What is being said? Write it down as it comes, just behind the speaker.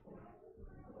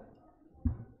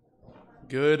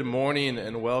Good morning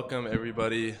and welcome,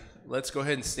 everybody. Let's go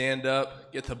ahead and stand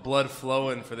up, get the blood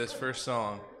flowing for this first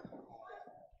song.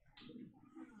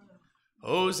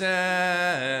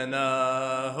 Hosanna,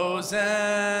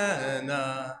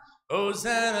 Hosanna,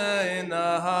 Hosanna in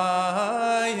the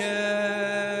highest.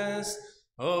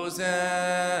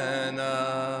 Hosanna,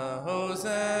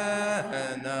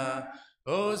 Hosanna,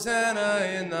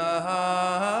 Hosanna in the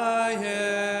highest.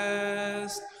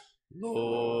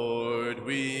 Lord,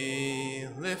 we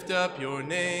lift up your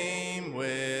name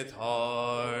with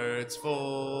hearts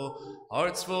full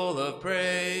of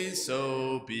praise.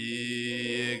 So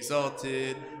be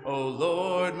exalted, O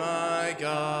Lord my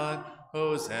God.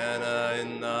 Hosanna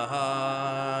in the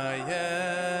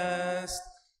highest.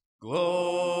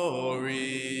 Glory,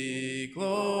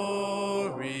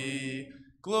 glory,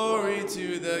 glory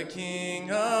to the King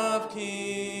of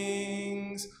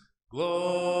Kings.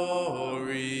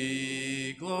 Glory,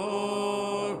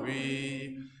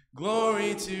 glory,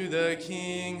 glory to the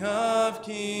King of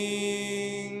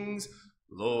Kings.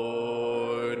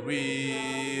 Lord,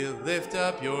 we lift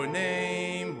up your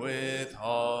name with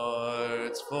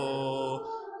hearts full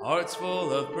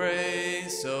of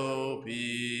praise. So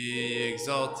be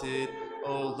exalted,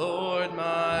 O Lord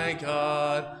my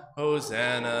God.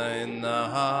 Hosanna in the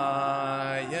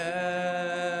highest.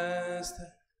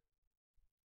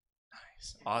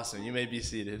 Nice. Awesome. You may be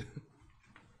seated.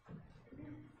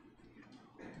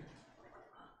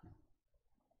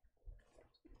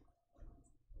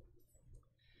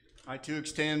 I too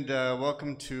extend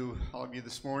welcome to all of you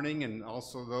this morning, and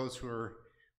also those who are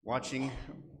watching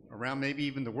around maybe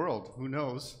even the world, who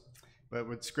knows. But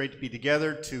it's great to be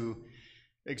together to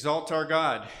exalt our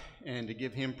God and to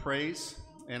give him praise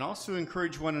and also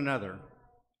encourage one another.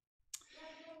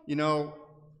 You know,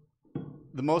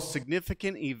 the most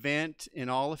significant event in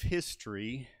all of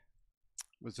history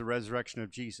was the resurrection of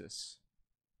Jesus.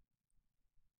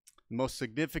 The most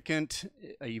significant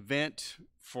event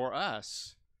for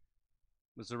us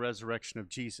was the resurrection of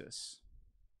Jesus.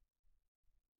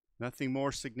 Nothing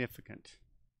more significant.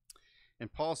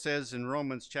 And Paul says in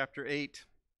Romans chapter 8,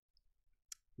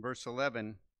 verse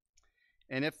 11,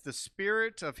 "And if the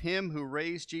spirit of him who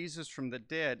raised Jesus from the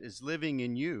dead is living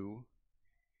in you,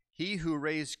 he who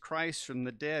raised Christ from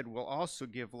the dead will also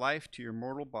give life to your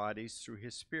mortal bodies through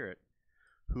his Spirit,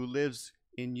 who lives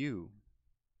in you."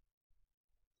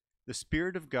 The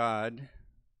Spirit of God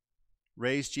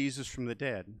raised Jesus from the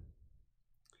dead.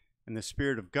 And the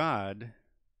Spirit of God,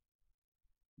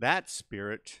 that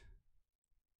Spirit,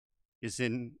 is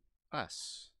in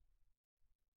us.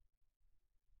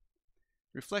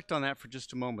 Reflect on that for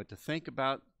just a moment, to think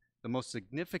about the most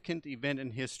significant event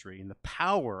in history, and the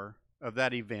power of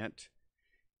that event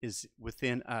is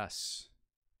within us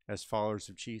as followers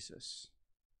of Jesus.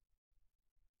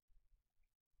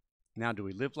 Now, do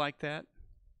we live like that?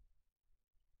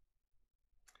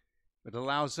 It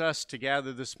allows us to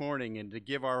gather this morning and to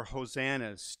give our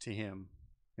hosannas to him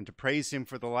and to praise him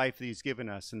for the life that he's given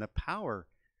us and the power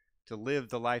to live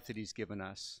the life that he's given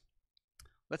us.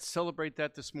 Let's celebrate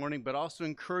that this morning, but also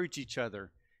encourage each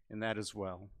other in that as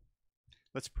well.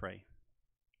 Let's pray.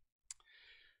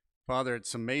 Father,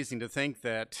 it's amazing to think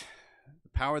that the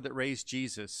power that raised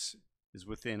Jesus is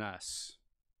within us,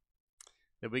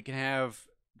 that we can have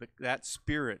that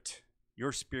Spirit,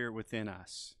 your Spirit within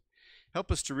us. Help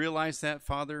us to realize that,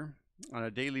 Father, on a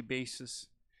daily basis,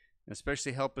 and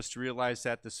especially help us to realize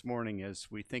that this morning as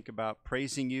we think about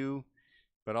praising you,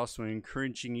 but also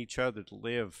encouraging each other to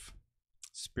live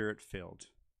Spirit-filled.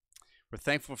 We're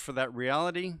thankful for that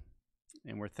reality,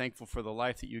 and we're thankful for the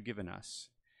life that you've given us.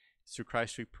 Through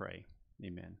Christ we pray.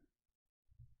 Amen.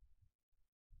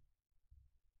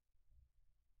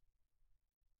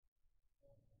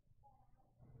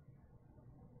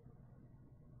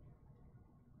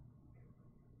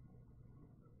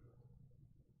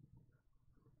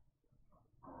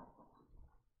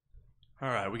 All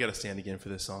right, we got to stand again for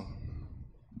this song.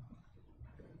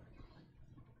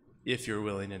 If you're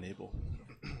willing and able.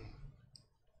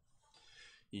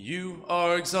 You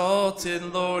are exalted,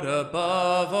 Lord,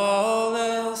 above all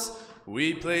else.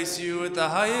 We place you at the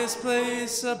highest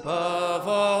place above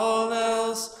all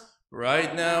else.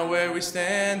 Right now where we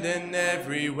stand and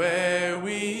everywhere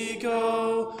we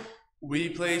go, we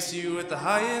place you at the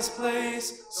highest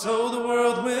place so the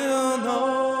world will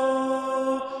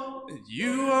know.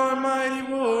 You are a mighty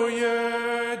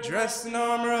warrior, dressed in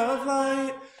armor of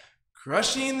light,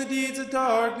 crushing the deeds of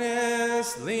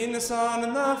darkness, leading us on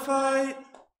in the fight.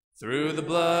 Through the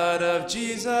blood of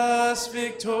Jesus,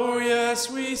 victorious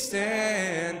we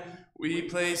stand. We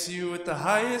place you at the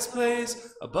highest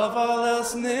place, above all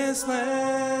else in this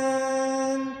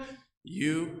land.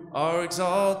 You are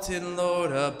exalted,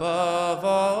 Lord, above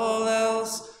all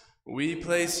else. We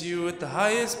place you at the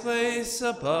highest place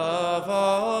above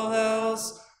all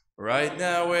else. Right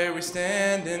now where we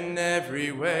stand and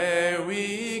everywhere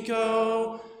we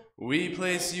go, we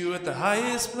place you at the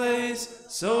highest place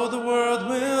so the world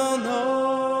will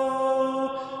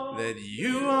know that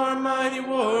you are a mighty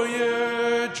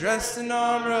warrior dressed in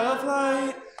armor of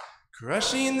light,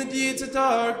 crushing the deeds of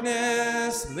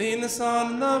darkness, leading us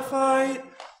on in the fight.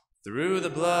 Through the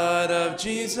blood of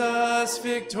Jesus,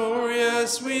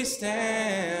 victorious we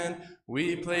stand.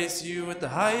 We place you at the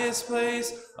highest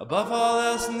place, above all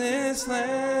else in this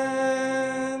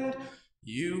land.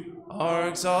 You are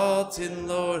exalted,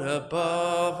 Lord,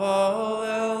 above all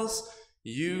else.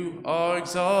 You are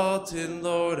exalted,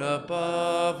 Lord,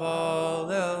 above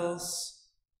all else.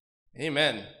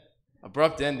 Amen.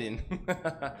 Abrupt ending. Go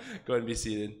ahead and be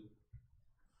seated.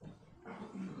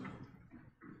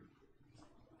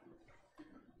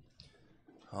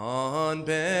 On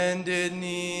bended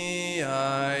knee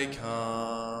I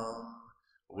come,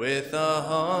 with a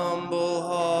humble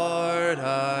heart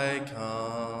I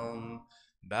come,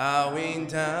 bowing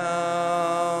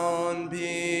down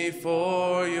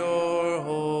before your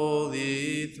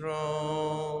holy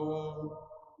throne,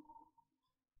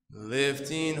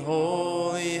 lifting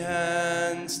holy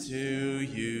hands to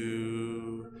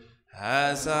you,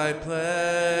 as I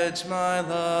pledge my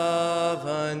love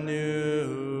anew.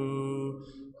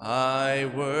 I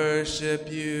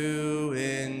worship you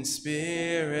in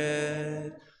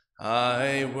spirit,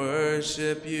 I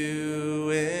worship you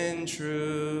in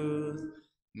truth.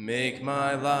 Make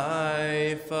my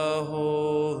life a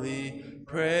holy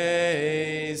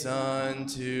praise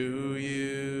unto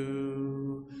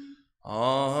you.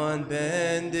 On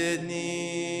bended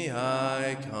knee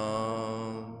I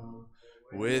come,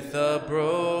 with a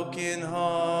broken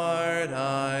heart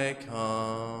I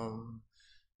come,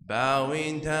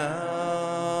 bowing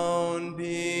down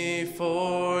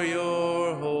before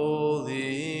your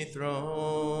holy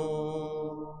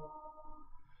throne.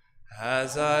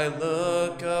 As I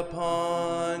look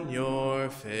upon your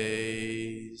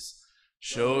face,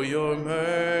 show your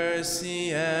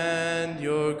mercy and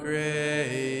your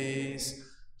grace.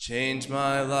 Change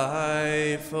my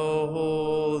life, O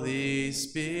Holy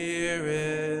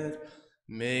Spirit.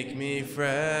 Make me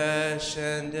fresh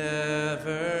and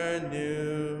ever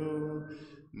new.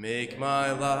 Make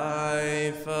my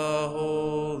life a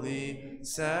holy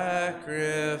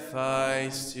sacrifice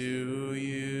to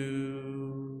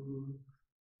you.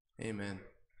 Amen.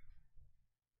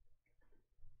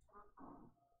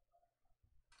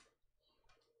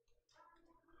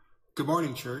 Good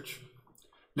morning, church.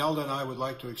 Nelda and I would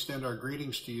like to extend our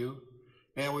greetings to you,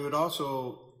 and we would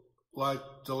also like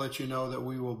to let you know that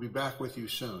we will be back with you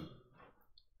soon.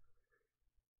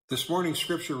 This morning's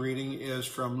scripture reading is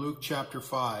from Luke chapter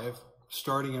 5,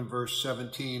 starting in verse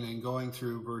 17 and going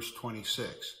through verse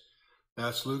 26.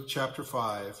 That's Luke chapter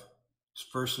 5,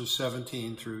 verses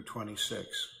 17 through 26.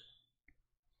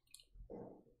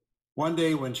 One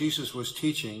day when Jesus was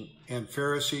teaching, and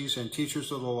Pharisees and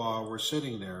teachers of the law were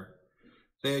sitting there,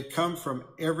 they had come from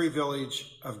every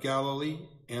village of Galilee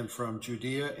and from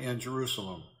Judea and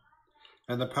Jerusalem.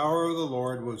 And the power of the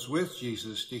Lord was with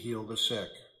Jesus to heal the sick.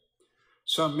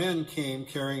 Some men came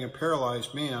carrying a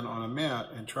paralyzed man on a mat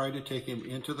and tried to take him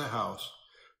into the house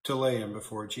to lay him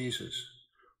before Jesus.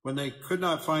 When they could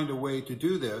not find a way to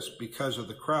do this because of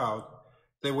the crowd,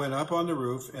 they went up on the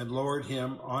roof and lowered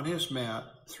him on his mat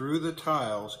through the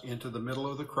tiles into the middle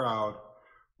of the crowd,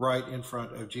 right in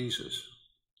front of Jesus.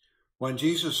 When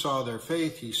Jesus saw their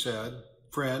faith, he said,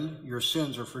 "Friend, your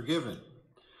sins are forgiven."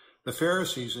 The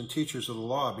Pharisees and teachers of the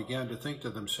law began to think to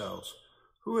themselves,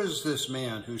 "Who is this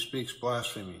man who speaks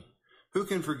blasphemy? Who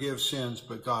can forgive sins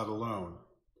but God alone?"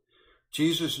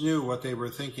 Jesus knew what they were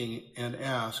thinking and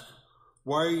asked,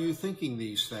 "Why are you thinking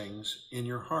these things in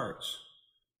your hearts?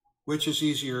 Which is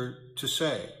easier to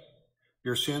say,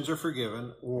 'Your sins are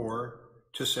forgiven,' or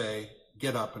to say,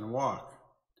 'Get up and walk'?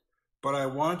 But I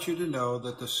want you to know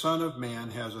that the Son of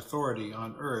Man has authority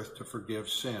on earth to forgive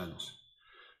sins."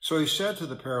 So he said to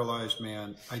the paralyzed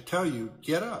man, "I tell you,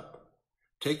 get up,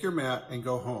 take your mat and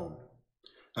go home."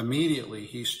 Immediately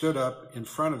he stood up in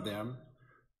front of them,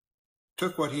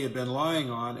 took what he had been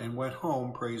lying on, and went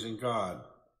home praising God.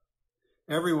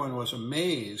 Everyone was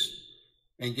amazed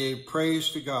and gave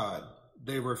praise to God.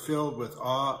 They were filled with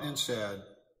awe and said,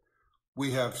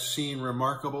 "We have seen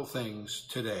remarkable things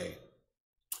today."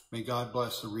 May God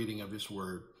bless the reading of his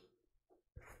word.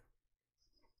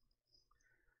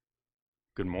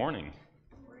 Good morning.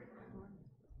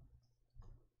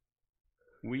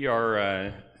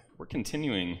 We're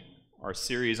continuing our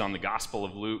series on the Gospel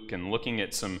of Luke and looking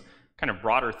at some kind of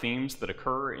broader themes that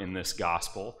occur in this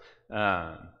Gospel.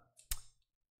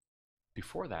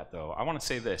 Before that, though, I want to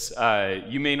say this.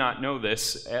 You may not know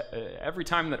this. Every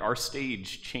time that our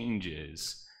stage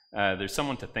changes, there's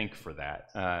someone to thank for that.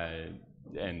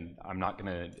 And I'm not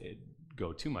going to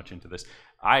go too much into this.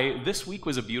 This week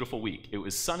was a beautiful week. It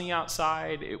was sunny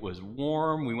outside. It was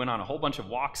warm. We went on a whole bunch of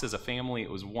walks as a family.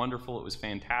 It was wonderful. It was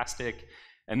fantastic.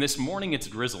 And this morning it's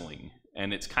drizzling,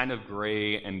 and it's kind of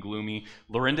gray and gloomy.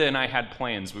 Lorinda and I had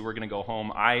plans. We were going to go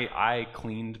home. I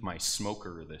cleaned my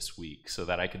smoker this week so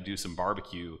that I could do some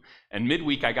barbecue. And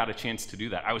midweek I got a chance to do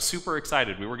that. I was super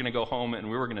excited. We were going to go home and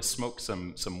we were going to smoke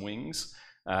some wings.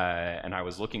 And I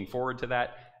was looking forward to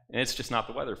that. And it's just not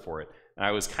the weather for it. And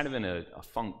I was kind of in a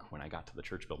funk when I got to the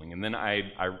church building. And then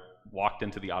I walked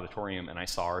into the auditorium and I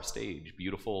saw our stage,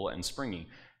 beautiful and springy.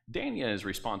 Dania is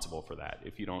responsible for that,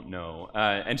 if you don't know.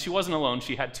 And she wasn't alone.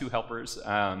 She had two helpers.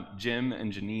 Jim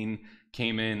and Janine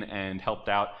came in and helped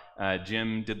out.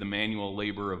 Jim did the manual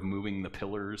labor of moving the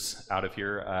pillars out of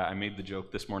here. I made the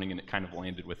joke this morning and it kind of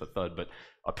landed with a thud, but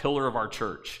a pillar of our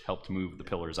church helped move the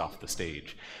pillars off the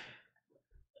stage.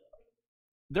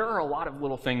 There are a lot of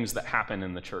little things that happen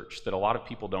in the church that a lot of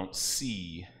people don't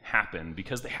see happen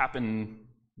because they happen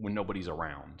when nobody's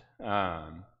around.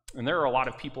 And there are a lot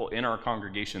of people in our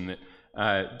congregation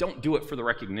that don't do it for the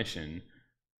recognition.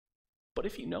 But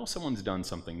if you know someone's done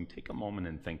something, take a moment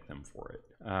and thank them for it.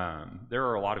 There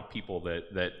are a lot of people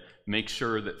that make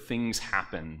sure that things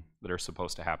happen that are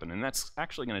supposed to happen. And that's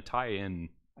actually going to tie in,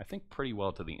 I think, pretty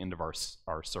well to the end of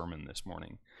our sermon this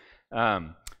morning.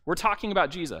 We're talking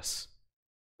about Jesus.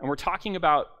 And we're talking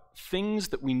about things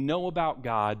that we know about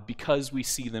God because we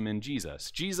see them in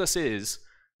Jesus. Jesus is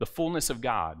the fullness of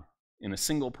God in a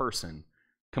single person,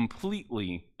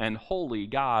 completely and wholly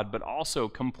God, but also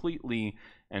completely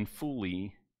and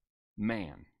fully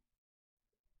man.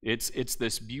 It's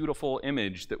this beautiful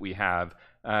image that we have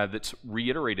that's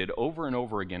reiterated over and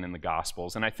over again in the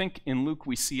Gospels. And I think in Luke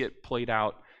we see it played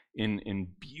out in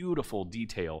beautiful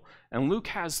detail. And Luke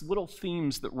has little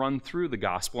themes that run through the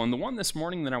gospel. And the one this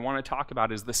morning that I want to talk about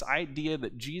is this idea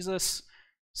that Jesus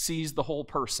sees the whole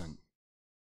person.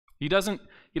 He doesn't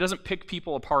pick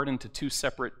people apart into two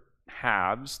separate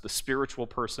halves, the spiritual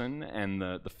person and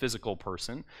the physical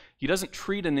person. He doesn't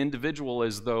treat an individual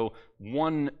as though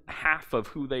one half of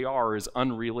who they are is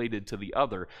unrelated to the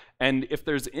other. And if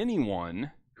there's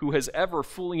anyone who has ever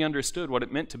fully understood what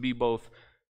it meant to be both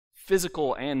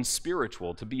physical and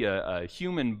spiritual, to be a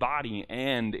human body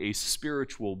and a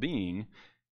spiritual being,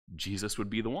 Jesus would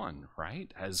be the one,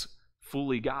 right? As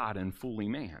fully God and fully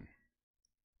man.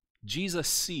 Jesus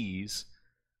sees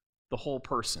the whole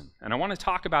person. And I want to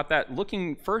talk about that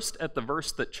looking first at the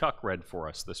verse that Chuck read for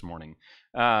us this morning.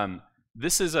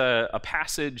 This is a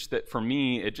passage that for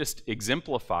me, it just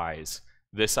exemplifies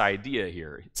this idea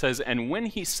here. It says, "And when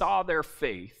he saw their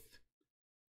faith,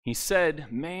 he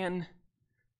said, 'Man,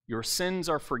 your sins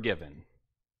are forgiven.'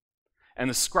 And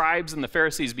the scribes and the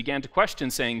Pharisees began to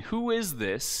question, saying, 'Who is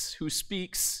this who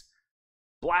speaks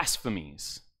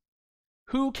blasphemies?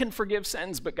 Who can forgive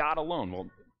sins but God alone?'" Well,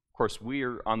 of course,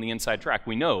 we're on the inside track.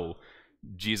 We know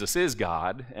Jesus is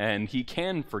God, and he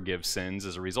can forgive sins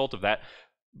as a result of that.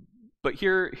 But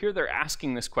here they're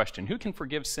asking this question, who can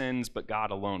forgive sins but God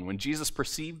alone? When Jesus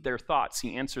perceived their thoughts,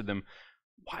 he answered them,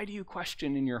 "Why do you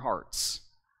question in your hearts?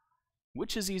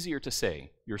 Which is easier to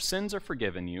say, 'Your sins are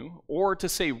forgiven you,' or to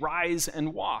say, 'Rise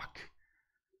and walk'?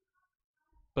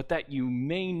 But that you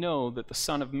may know that the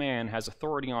Son of Man has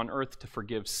authority on earth to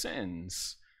forgive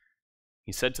sins,"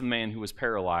 he said to the man who was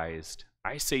paralyzed,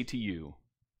 "I say to you,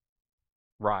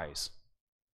 rise,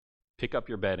 pick up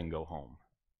your bed and go home."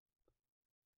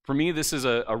 For me, this is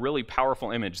a really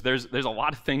powerful image. There's a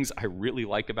lot of things I really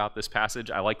like about this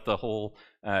passage. I like the whole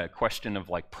question of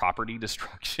like property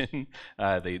destruction.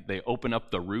 They open up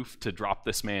the roof to drop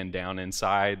this man down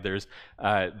inside. There's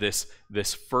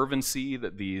this fervency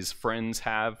that these friends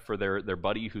have for their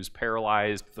buddy who's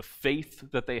paralyzed, the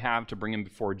faith that they have to bring him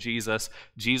before Jesus,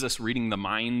 Jesus reading the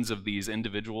minds of these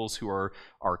individuals who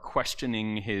are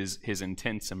questioning his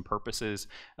intents and purposes,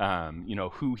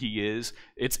 who he is.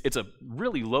 It's a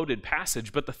really loaded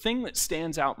passage, but the thing that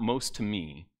stands out most to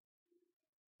me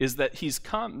is that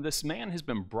this man has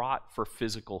been brought for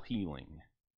physical healing.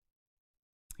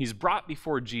 He's brought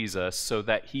before Jesus so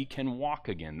that he can walk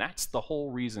again. That's the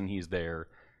whole reason he's there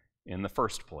in the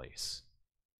first place.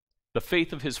 The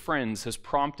faith of his friends has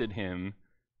prompted him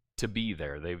to be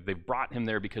there. They've brought him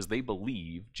there because they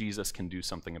believe Jesus can do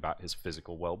something about his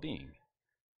physical well-being.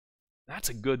 That's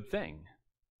a good thing.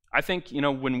 I think,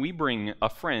 when we bring a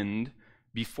friend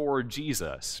before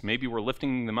Jesus, maybe we're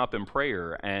lifting them up in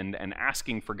prayer and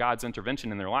asking for God's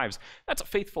intervention in their lives, that's a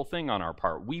faithful thing on our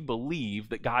part. We believe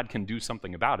that God can do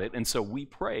something about it, and so we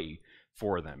pray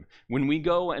for them. When we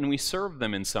go and we serve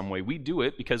them in some way, we do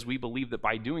it because we believe that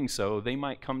by doing so, they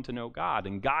might come to know God,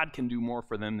 and God can do more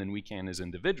for them than we can as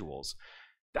individuals.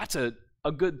 That's a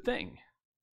good thing.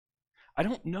 I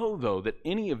don't know, though, that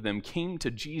any of them came to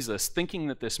Jesus thinking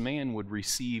that this man would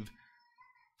receive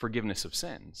forgiveness of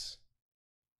sins.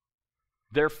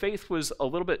 Their faith was a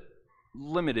little bit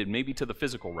limited, maybe to the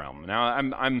physical realm. Now,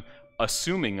 I'm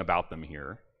assuming about them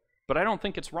here, but I don't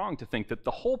think it's wrong to think that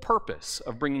the whole purpose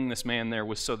of bringing this man there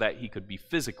was so that he could be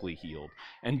physically healed.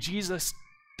 And Jesus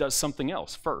does something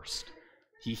else first.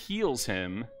 He heals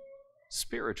him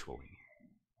spiritually.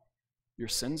 Your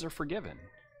sins are forgiven.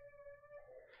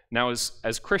 Now,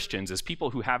 as Christians, as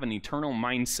people who have an eternal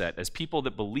mindset, as people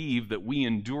that believe that we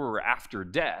endure after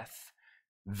death,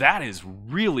 that is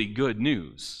really good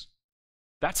news.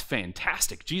 That's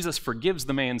fantastic. Jesus forgives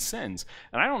the man's sins.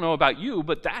 And I don't know about you,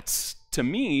 but that's, to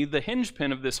me, the hinge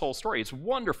pin of this whole story. It's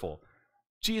wonderful.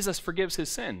 Jesus forgives his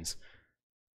sins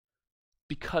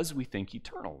because we think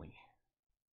eternally.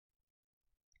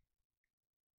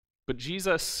 But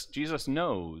Jesus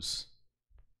knows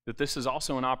that this is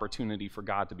also an opportunity for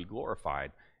God to be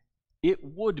glorified. It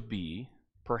would be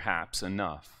perhaps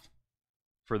enough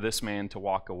for this man to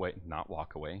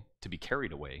to be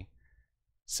carried away,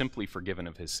 simply forgiven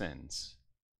of his sins.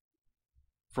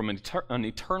 From an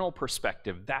eternal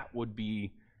perspective, that would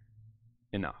be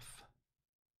enough.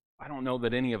 I don't know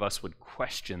that any of us would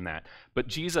question that, but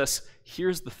Jesus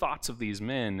hears the thoughts of these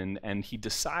men, and he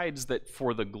decides that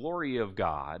for the glory of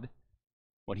God,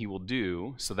 what he will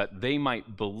do so that they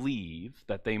might believe,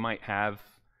 that they might have,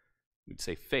 we'd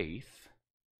say, faith,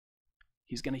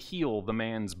 he's going to heal the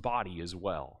man's body as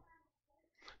well.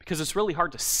 Because it's really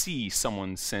hard to see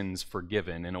someone's sins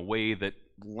forgiven in a way that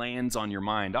lands on your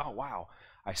mind. Oh, wow,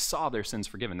 I saw their sins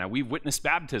forgiven. Now, we've witnessed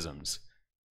baptisms,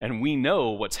 and we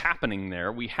know what's happening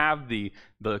there. We have the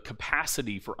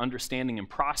capacity for understanding and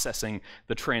processing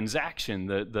the transaction,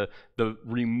 the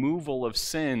removal of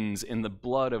sins in the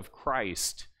blood of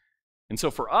Christ. And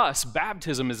so for us,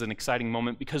 baptism is an exciting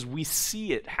moment because we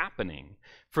see it happening.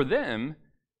 For them,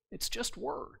 it's just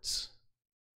words.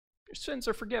 Your sins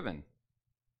are forgiven.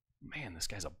 Man, this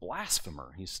guy's a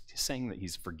blasphemer. He's saying that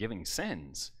he's forgiving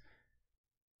sins.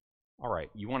 All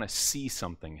right, you want to see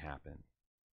something happen.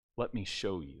 Let me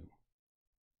show you.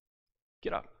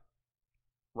 Get up.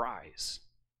 Rise.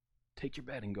 Take your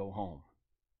bed and go home.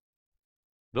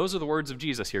 Those are the words of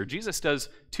Jesus here. Jesus does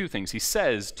two things. He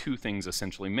says two things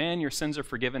essentially. Man, your sins are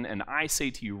forgiven, and I say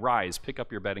to you, rise, pick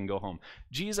up your bed and go home.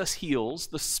 Jesus heals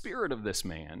the spirit of this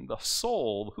man, the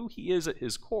soul, who he is at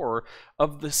his core,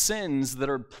 of the sins that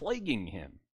are plaguing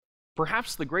him.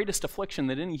 Perhaps the greatest affliction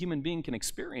that any human being can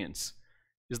experience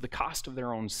is the cost of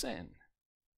their own sin.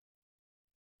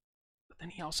 Then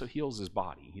he also heals his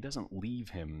body. He doesn't leave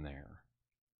him there.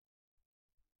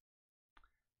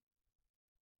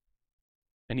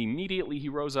 And immediately he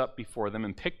rose up before them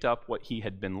and picked up what he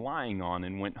had been lying on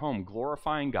and went home,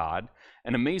 glorifying God.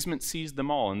 And amazement seized them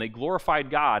all, and they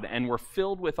glorified God and were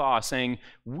filled with awe, saying,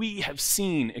 "We have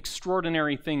seen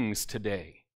extraordinary things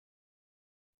today."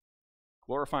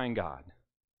 Glorifying God.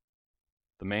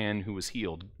 The man who was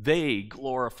healed. They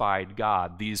glorified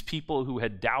God, these people who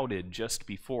had doubted just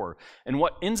before. And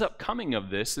what ends up coming of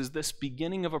this is this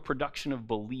beginning of a production of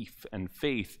belief and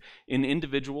faith in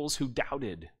individuals who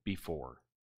doubted before.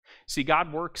 See,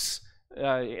 God works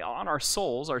on our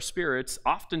souls, our spirits,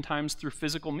 oftentimes through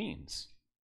physical means.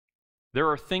 There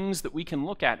are things that we can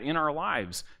look at in our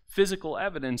lives, physical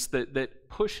evidence that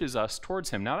pushes us towards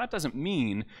him. Now, that doesn't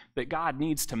mean that God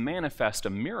needs to manifest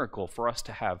a miracle for us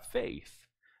to have faith.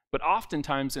 But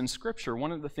oftentimes in Scripture,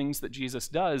 one of the things that Jesus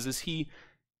does is he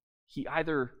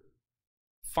either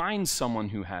finds someone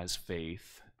who has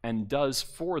faith and does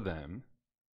for them,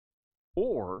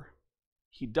 or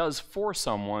he does for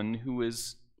someone who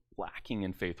is lacking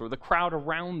in faith, or the crowd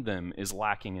around them is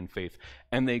lacking in faith,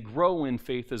 and they grow in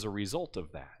faith as a result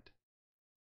of that.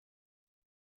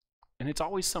 And it's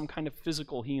always some kind of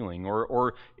physical healing,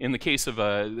 or in the case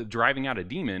of driving out a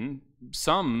demon,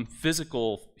 some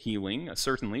physical healing,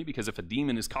 certainly, because if a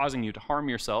demon is causing you to harm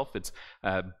yourself, it's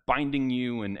binding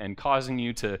you and causing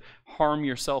you to harm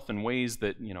yourself in ways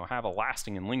that have a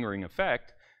lasting and lingering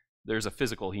effect. There's a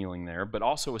physical healing there, but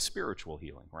also a spiritual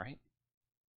healing, right?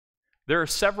 There are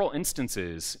several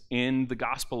instances in the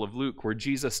Gospel of Luke where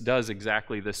Jesus does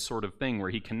exactly this sort of thing, where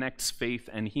he connects faith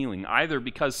and healing. Either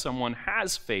because someone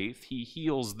has faith, he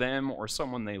heals them or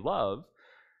someone they love,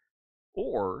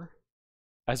 or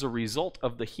as a result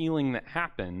of the healing that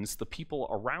happens, the people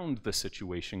around the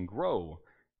situation grow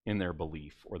in their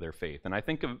belief or their faith. And I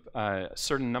think of a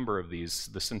certain number of these.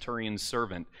 The centurion's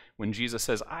servant, when Jesus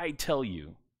says, I tell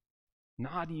you,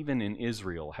 not even in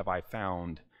Israel have I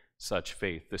found such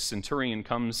faith. The centurion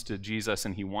comes to Jesus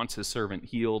and he wants his servant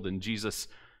healed, and Jesus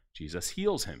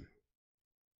heals him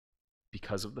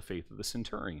because of the faith of the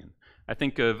centurion. I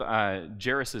think of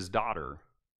Jairus' daughter,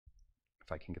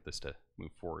 if I can get this to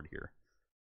move forward here.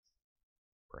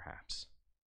 Perhaps.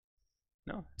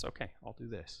 No, it's okay. I'll do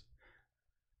this.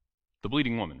 The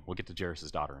bleeding woman. We'll get to Jairus'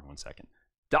 daughter in 1 second.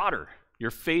 Daughter,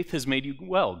 your faith has made you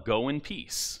well. Go in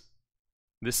peace.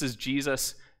 This is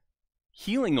Jesus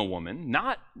healing a woman,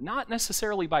 not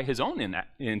necessarily by his own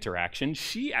interaction.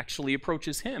 She actually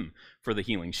approaches him for the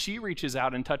healing. She reaches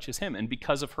out and touches him, and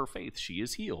because of her faith, she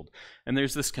is healed. And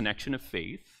there's this connection of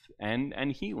faith and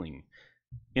healing.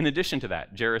 In addition to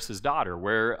that, Jairus' daughter,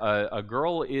 where a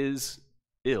girl is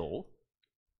ill,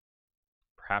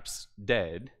 perhaps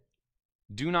dead,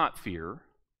 do not fear,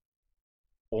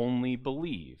 only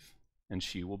believe, and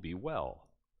she will be well.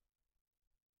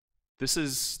 This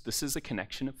is a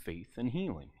connection of faith and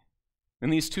healing.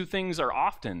 And these two things are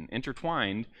often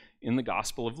intertwined in the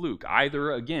Gospel of Luke.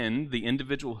 Either, again, the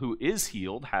individual who is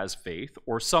healed has faith,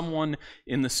 or someone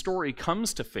in the story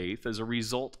comes to faith as a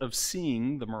result of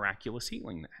seeing the miraculous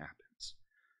healing that happens.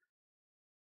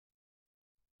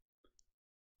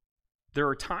 There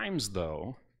are times,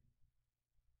 though,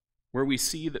 where we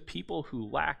see that people who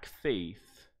lack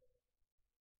faith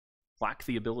lack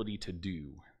the ability to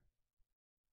do.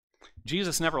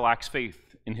 Jesus never lacks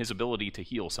faith in his ability to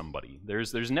heal somebody.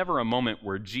 There's never a moment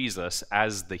where Jesus,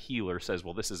 as the healer, says,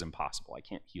 well, this is impossible. I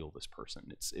can't heal this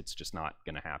person. It's just not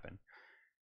going to happen.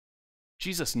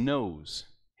 Jesus knows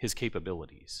his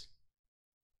capabilities.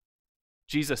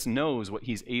 Jesus knows what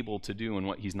he's able to do and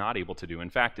what he's not able to do. In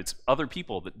fact, it's other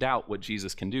people that doubt what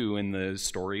Jesus can do in the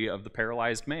story of the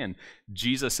paralyzed man.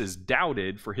 Jesus is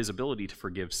doubted for his ability to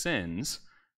forgive sins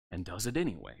and does it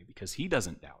anyway because he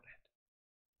doesn't doubt it.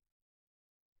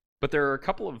 But there are a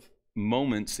couple of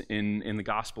moments in the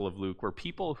Gospel of Luke where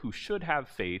people who should have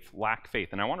faith lack faith.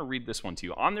 And I want to read this one to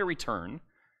you. On their return,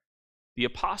 the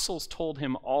apostles told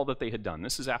him all that they had done.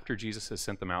 This is after Jesus has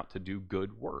sent them out to do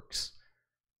good works.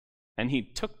 And he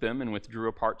took them and withdrew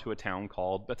apart to a town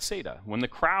called Bethsaida. When the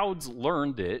crowds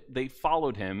learned it, they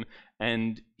followed him,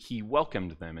 and he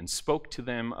welcomed them and spoke to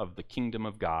them of the kingdom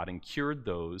of God and cured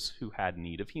those who had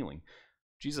need of healing.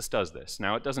 Jesus does this.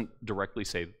 Now, it doesn't directly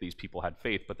say that these people had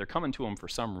faith, but they're coming to him for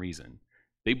some reason.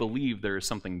 They believe there is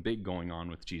something big going on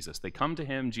with Jesus. They come to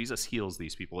him, Jesus heals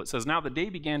these people. It says, now the day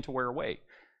began to wear away.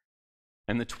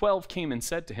 And the 12 came and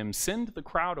said to him, send the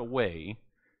crowd away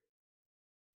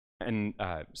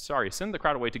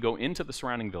to go into the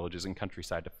surrounding villages and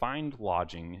countryside to find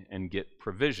lodging and get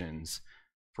provisions,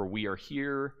 for we are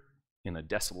here in a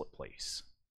desolate place.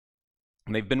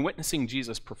 And they've been witnessing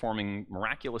Jesus performing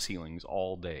miraculous healings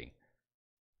all day.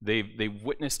 They've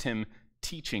witnessed him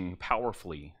teaching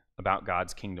powerfully about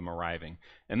God's kingdom arriving.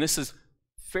 And this is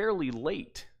fairly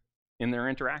late in their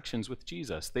interactions with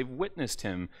Jesus. They've witnessed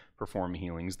him perform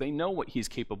healings. They know what he's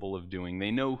capable of doing.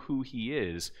 They know who he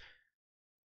is.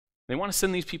 They want to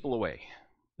send these people away.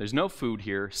 There's no food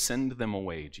here. Send them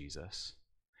away, Jesus.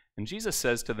 And Jesus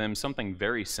says to them something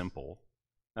very simple,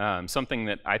 something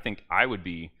that I think I would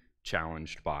be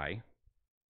challenged by.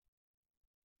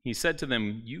 He said to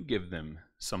them, you give them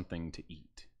something to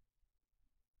eat.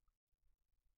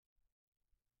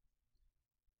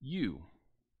 You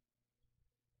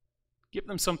give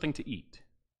them something to eat.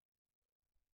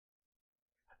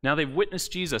 Now they've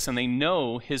witnessed Jesus and they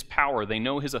know his power, they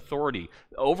know his authority.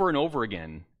 Over and over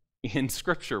again in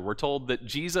Scripture, we're told that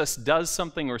Jesus does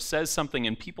something or says something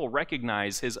and people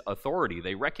recognize his authority.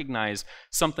 They recognize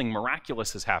something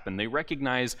miraculous has happened. They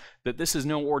recognize that this is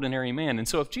no ordinary man. And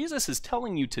so if Jesus is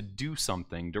telling you to do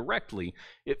something directly,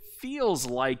 it feels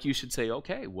like you should say,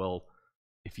 okay, well,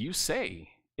 if you say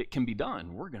it can be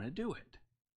done, we're going to do it.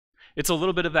 It's a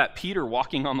little bit of that Peter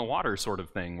walking on the water sort of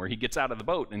thing where he gets out of the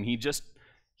boat and he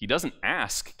doesn't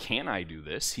ask, can I do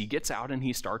this? He gets out and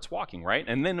he starts walking, right?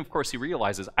 And then, of course, he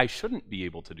realizes, I shouldn't be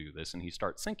able to do this, and he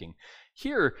starts sinking.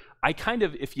 Here,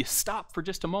 if you stop for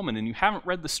just a moment and you haven't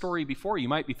read the story before, you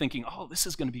might be thinking, oh, this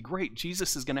is going to be great.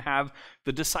 Jesus is going to have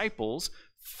the disciples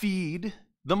feed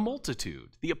the multitude.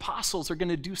 The apostles are going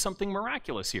to do something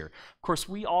miraculous here. Of course,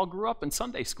 we all grew up in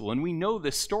Sunday school, and we know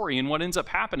this story, and what ends up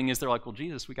happening is they're like, well,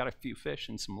 Jesus, we got a few fish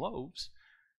and some loaves.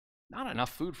 Not enough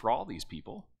food for all these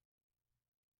people.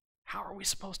 How are we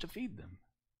supposed to feed them?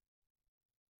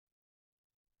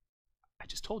 I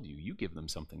just told you, you give them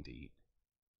something to eat.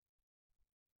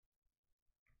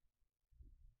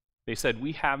 They said,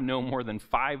 "We have no more than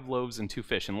 5 loaves and 2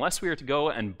 fish. Unless we are to go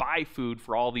and buy food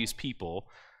for all these people,"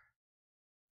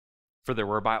 for there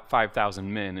were about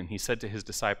 5,000 men, and he said to his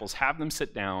disciples, "Have them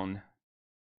sit down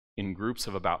in groups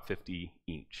of about 50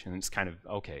 each." And it's kind of,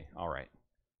 okay, all right.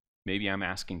 Maybe I'm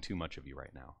asking too much of you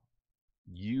right now.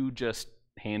 You just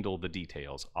handle the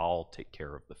details. I'll take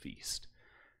care of the feast.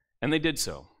 And they did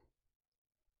so,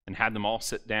 and had them all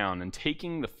sit down. And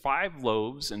taking the 5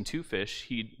 loaves and 2 fish,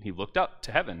 he looked up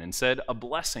to heaven and said a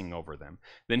blessing over them.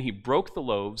 Then he broke the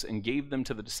loaves and gave them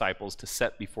to the disciples to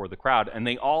set before the crowd. And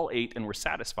they all ate and were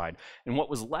satisfied. And what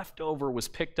was left over was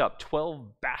picked up,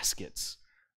 12 baskets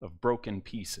of broken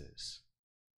pieces.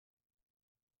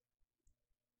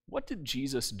 What did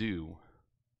Jesus do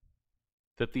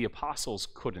that the apostles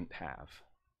couldn't have?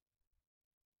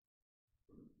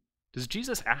 Does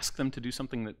Jesus ask them to do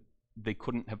something that they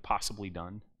couldn't have possibly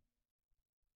done?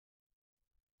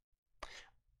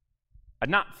 I'd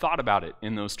not thought about it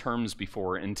in those terms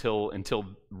before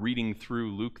until reading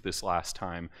through Luke this last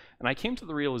time. And I came to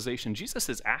the realization Jesus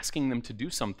is asking them to do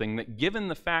something that, given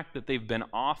the fact that they've been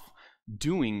off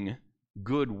doing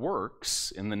good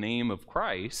works in the name of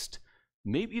Christ,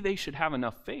 maybe they should have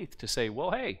enough faith to say,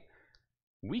 well, hey,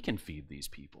 we can feed these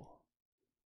people.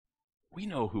 We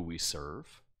know who we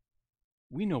serve.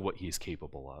 We know what he's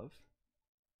capable of.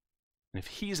 And if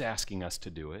he's asking us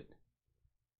to do it,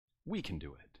 we can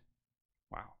do it.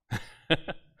 Wow.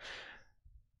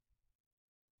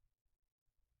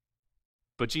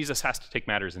 But Jesus has to take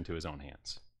matters into his own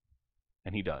hands.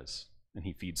 And he does. And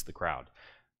he feeds the crowd.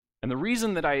 And the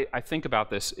reason that I think about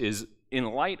this is in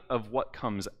light of what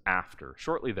comes after,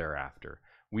 shortly thereafter.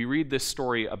 We read this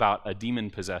story about a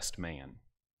demon-possessed man.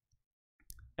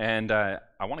 And I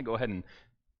want to go ahead and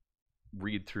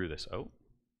read through this.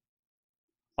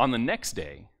 On the next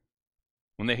day,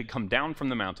 when they had come down from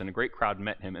the mountain, a great crowd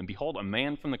met him, and behold, a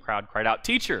man from the crowd cried out,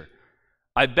 "Teacher,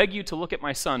 I beg you to look at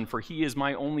my son, for he is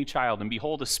my only child." And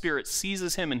behold, a spirit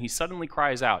seizes him, and he suddenly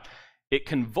cries out. It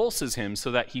convulses him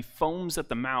so that he foams at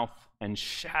the mouth and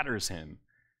shatters him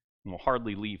and will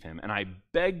hardly leave him. And I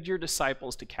begged your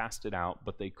disciples to cast it out,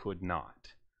 but they could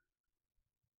not.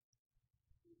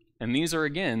 And these are,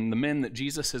 again, the men that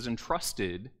Jesus has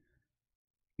entrusted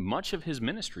much of his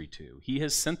ministry to. He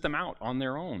has sent them out on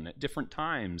their own at different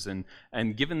times and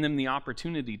given them the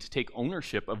opportunity to take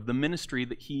ownership of the ministry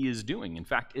that he is doing. In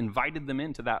fact, invited them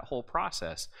into that whole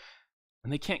process.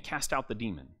 And they can't cast out the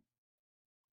demon.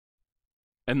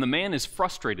 And the man is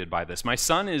frustrated by this. My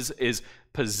son is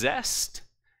possessed.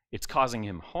 It's causing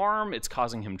him harm. It's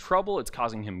causing him trouble. It's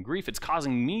causing him grief. It's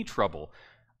causing me trouble.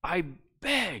 I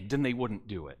begged and they wouldn't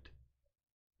do it.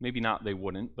 Maybe not they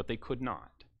wouldn't, but they could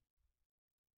not.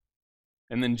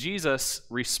 And then Jesus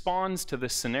responds to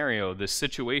this scenario, this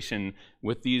situation,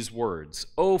 with these words,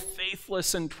 "O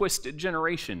faithless and twisted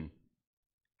generation,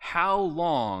 how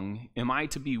long am I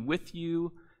to be with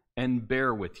you and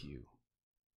bear with you?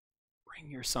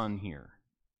 Bring your son here."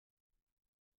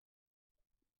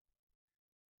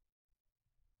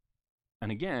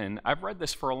 And again, I've read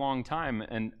this for a long time,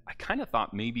 and I kind of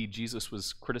thought maybe Jesus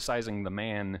was criticizing the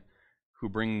man who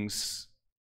brings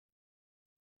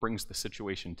the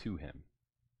situation to him.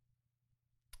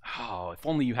 Oh, if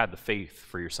only you had the faith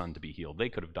for your son to be healed. They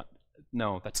could have done.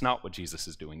 No, that's not what Jesus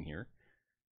is doing here.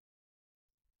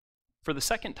 For the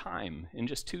second time in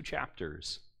just 2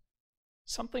 chapters,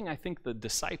 something I think the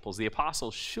disciples, the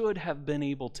apostles, should have been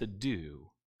able to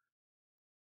do,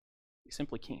 they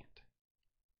simply can't.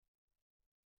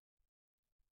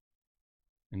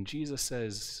 And Jesus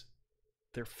says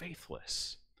they're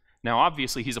faithless. Now,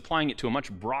 obviously, he's applying it to a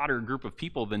much broader group of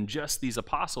people than just these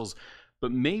apostles,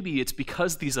 but maybe it's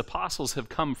because these apostles have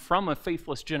come from a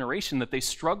faithless generation that they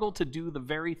struggle to do the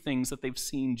very things that they've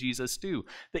seen Jesus do,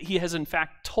 that he has in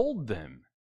fact told them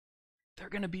they're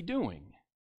going to be doing.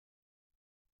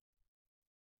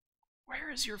 Where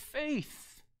is your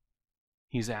faith?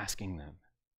 He's asking them.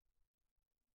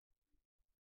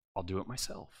 I'll do it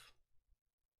myself.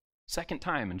 Second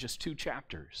time in just 2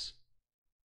 chapters.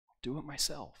 I'll do it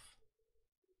myself.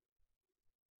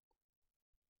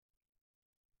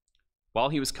 While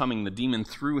he was coming, the demon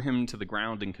threw him to the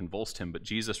ground and convulsed him, but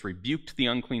Jesus rebuked the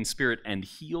unclean spirit and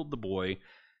healed the boy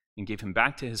and gave him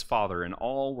back to his father, and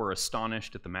all were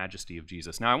astonished at the majesty of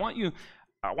Jesus. Now, I want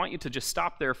you to just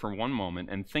stop there for one moment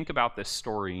and think about this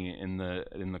story in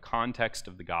the context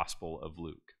of the Gospel of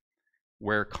Luke,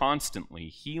 where constantly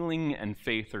healing and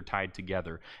faith are tied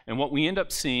together. And what we end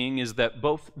up seeing is that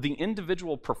both the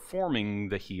individual performing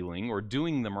the healing or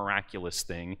doing the miraculous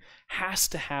thing has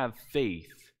to have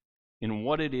faith in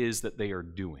what it is that they are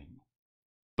doing,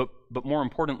 but more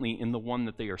importantly, in the one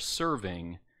that they are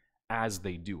serving as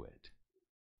they do it.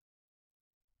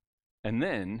 And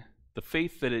then the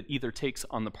faith that it either takes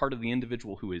on the part of the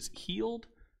individual who is healed,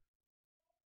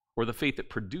 or the faith it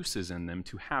produces in them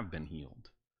to have been healed.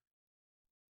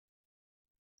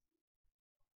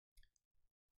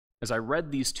 As I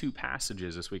read these two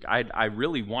passages this week, I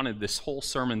really wanted this whole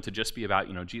sermon to just be about,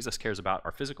 Jesus cares about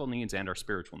our physical needs and our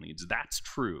spiritual needs. That's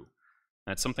true.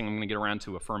 That's something I'm going to get around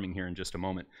to affirming here in just a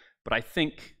moment. But I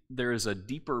think there is a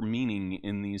deeper meaning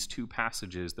in these two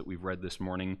passages that we've read this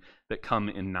morning that come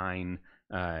in 9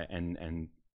 and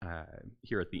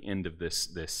here at the end of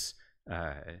this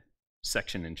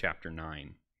section in chapter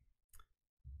 9.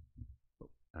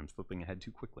 I'm flipping ahead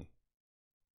too quickly.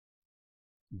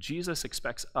 Jesus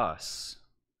expects us,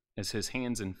 as his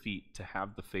hands and feet, to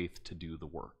have the faith to do the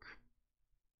work.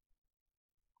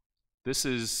 This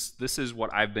is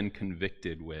what I've been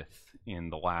convicted with in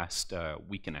the last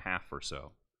week and a half or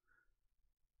so.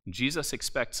 Jesus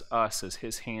expects us, as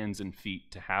his hands and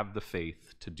feet, to have the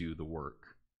faith to do the work.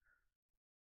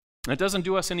 It doesn't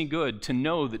do us any good to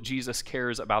know that Jesus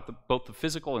cares about both the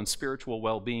physical and spiritual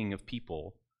well-being of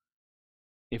people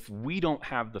if we don't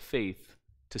have the faith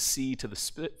to see to the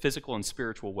physical and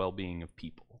spiritual well-being of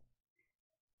people.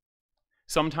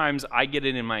 Sometimes I get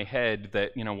it in my head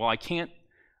that,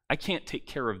 I can't take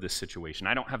care of this situation.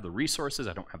 I don't have the resources,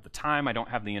 I don't have the time, I don't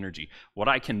have the energy. What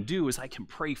I can do is I can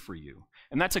pray for you.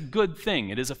 And that's a good thing.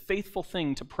 It is a faithful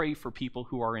thing to pray for people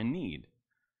who are in need.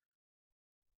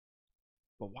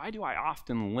 But why do I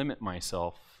often limit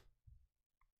myself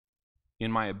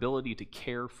in my ability to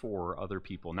care for other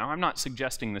people? Now, I'm not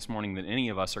suggesting this morning that any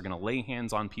of us are going to lay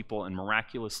hands on people and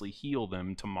miraculously heal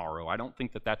them tomorrow. I don't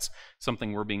think that that's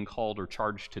something we're being called or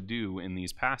charged to do in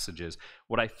these passages.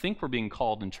 What I think we're being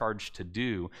called and charged to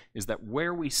do is that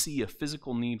where we see a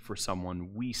physical need for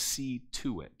someone, we see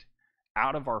to it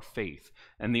out of our faith.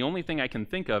 And the only thing I can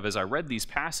think of as I read these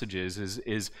passages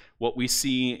is what we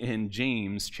see in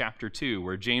James chapter 2,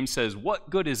 where James says, "What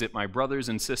good is it, my brothers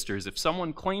and sisters, if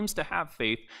someone claims to have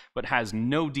faith but has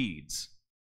no deeds?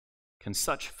 Can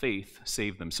such faith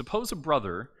save them? Suppose a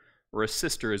brother or a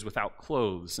sister is without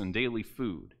clothes and daily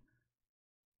food.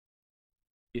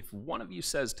 If one of you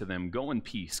says to them, 'Go in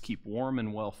peace, keep warm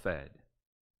and well fed,'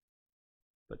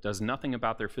 but does nothing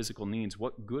about their physical needs,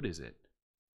 what good is it?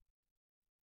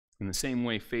 In the same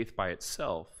way, faith by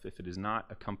itself, if it is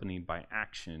not accompanied by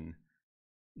action,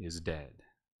 is dead."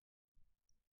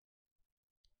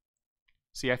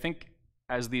 See, I think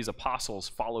as these apostles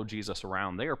follow Jesus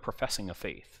around, they are professing a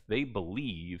faith. They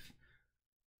believe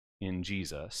in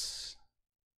Jesus.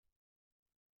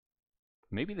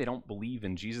 Maybe they don't believe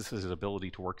in Jesus'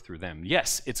 ability to work through them.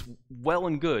 Yes, it's well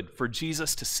and good for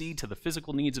Jesus to see to the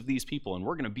physical needs of these people, and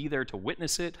we're going to be there to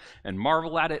witness it and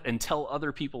marvel at it and tell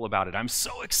other people about it. I'm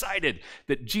so excited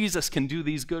that Jesus can do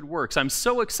these good works. I'm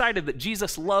so excited that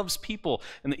Jesus loves people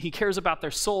and that he cares about their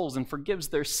souls and forgives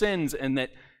their sins and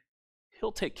that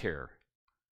he'll take care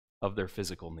of their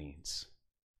physical needs.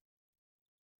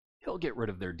 He'll get rid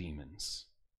of their demons.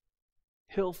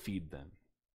 He'll feed them.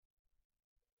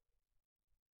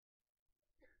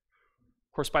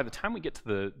 Of course, by the time we get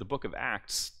to the book of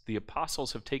Acts, the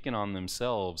apostles have taken on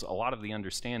themselves a lot of the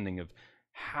understanding of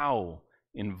how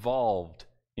involved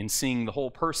in seeing the whole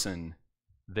person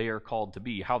they are called to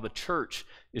be, how the church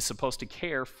is supposed to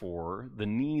care for the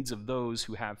needs of those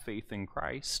who have faith in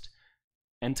Christ,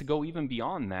 and to go even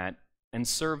beyond that and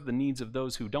serve the needs of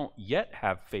those who don't yet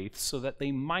have faith so that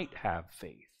they might have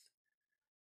faith.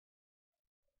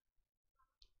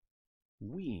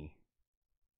 We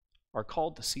are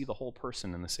called to see the whole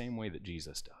person in the same way that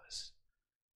Jesus does.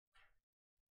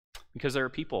 Because there are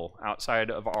people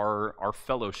outside of our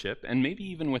fellowship, and maybe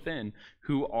even within,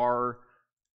 who are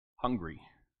hungry.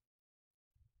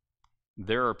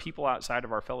 There are people outside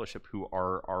of our fellowship who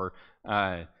are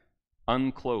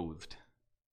unclothed,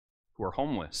 who are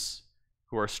homeless,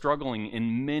 who are struggling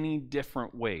in many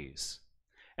different ways.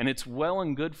 And it's well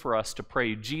and good for us to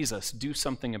pray, Jesus, do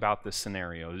something about this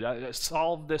scenario.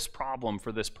 Solve this problem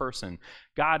for this person.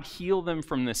 God, heal them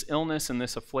from this illness and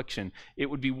this affliction. It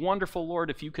would be wonderful,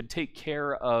 Lord, if you could take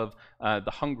care of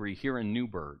the hungry here in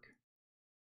Newburgh.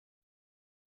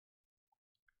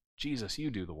 Jesus, you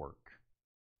do the work.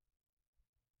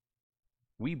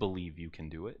 We believe you can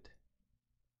do it.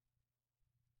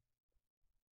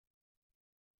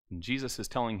 And Jesus is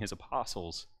telling his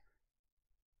apostles,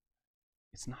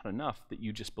 it's not enough that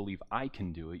you just believe I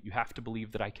can do it. You have to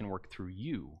believe that I can work through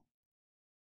you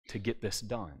to get this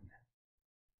done.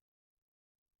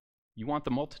 You want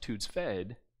the multitudes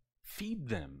fed? Feed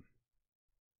them.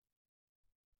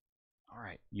 All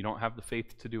right, you don't have the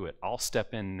faith to do it. I'll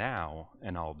step in now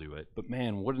and I'll do it. But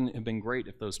man, wouldn't it have been great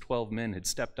if those 12 men had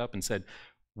stepped up and said,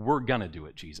 we're going to do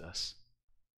it, Jesus,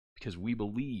 because we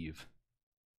believe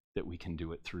that we can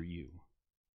do it through you.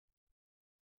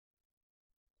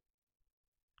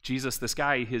 Jesus, this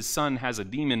guy, his son has a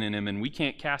demon in him and we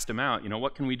can't cast him out.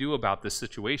 What can we do about this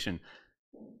situation?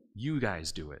 You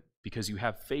guys do it because you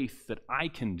have faith that I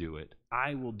can do it.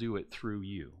 I will do it through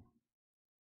you.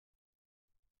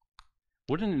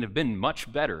 Wouldn't it have been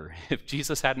much better if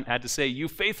Jesus hadn't had to say, you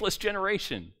faithless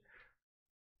generation,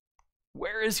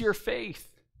 where is your faith?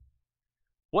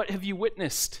 What have you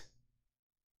witnessed?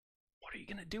 What are you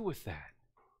going to do with that?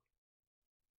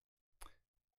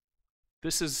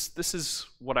 This is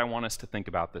what I want us to think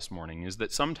about this morning, is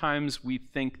that sometimes we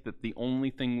think that the only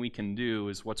thing we can do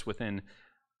is what's within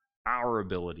our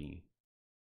ability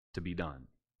to be done.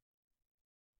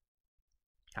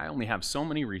 I only have so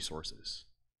many resources.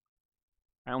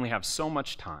 I only have so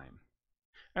much time.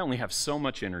 I only have so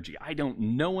much energy. I don't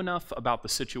know enough about the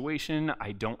situation.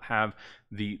 I don't have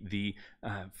the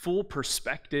full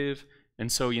perspective.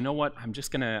 And so, you know what? I'm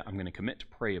going to commit to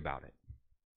pray about it.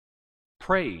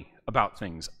 Pray about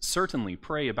things. Certainly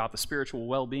pray about the spiritual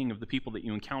well-being of the people that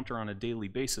you encounter on a daily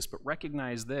basis, but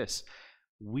recognize this.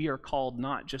 We are called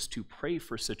not just to pray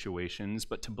for situations,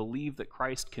 but to believe that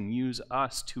Christ can use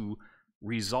us to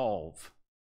resolve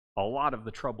a lot of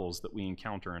the troubles that we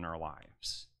encounter in our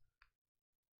lives.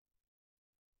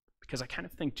 Because I kind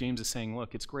of think James is saying,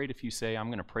 look, it's great if you say, I'm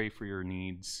going to pray for your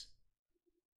needs.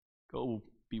 Go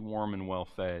be warm and well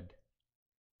fed.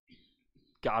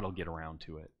 God will get around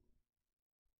to it.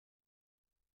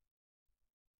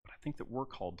 But I think that we're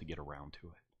called to get around to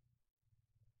it.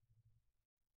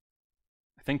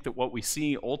 I think that what we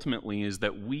see ultimately is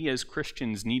that we as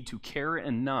Christians need to care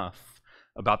enough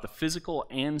about the physical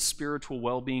and spiritual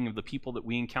well-being of the people that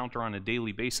we encounter on a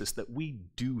daily basis that we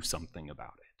do something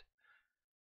about it.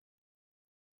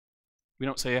 We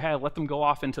don't say, hey, let them go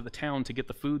off into the town to get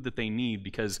the food that they need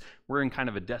because we're in kind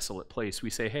of a desolate place. We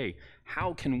say, hey,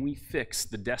 how can we fix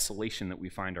the desolation that we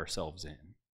find ourselves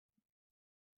in?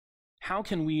 How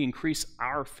can we increase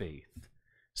our faith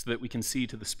so that we can see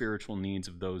to the spiritual needs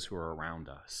of those who are around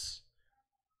us?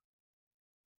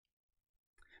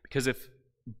 Because if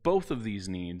both of these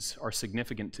needs are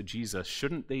significant to Jesus,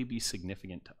 shouldn't they be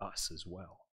significant to us as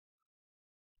well?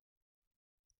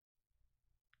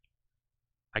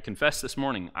 I confess this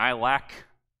morning, I lack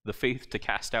the faith to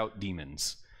cast out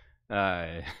demons.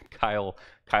 Kyle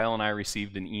and I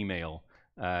received an email.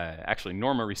 Actually,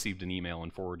 Norma received an email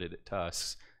and forwarded it to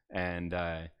us. And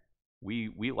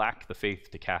we lack the faith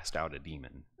to cast out a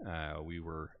demon. We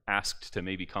were asked to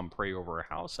maybe come pray over a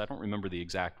house. I don't remember the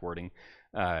exact wording.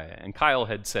 And Kyle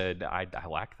had said, I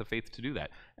lack the faith to do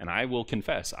that. And I will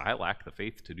confess, I lack the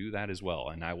faith to do that as well.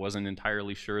 And I wasn't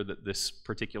entirely sure that this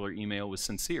particular email was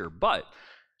sincere. But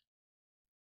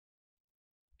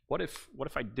what if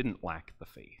I didn't lack the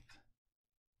faith?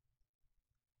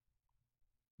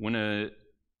 When a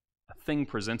thing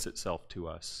presents itself to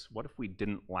us, what if we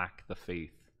didn't lack the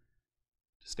faith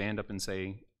to stand up and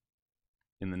say,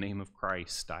 in the name of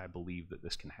Christ, I believe that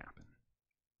this can happen?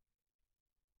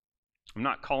 I'm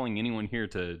not calling anyone here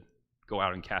to go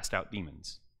out and cast out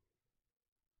demons.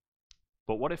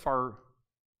 But what if our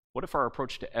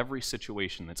approach to every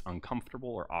situation that's uncomfortable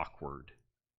or awkward,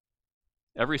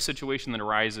 every situation that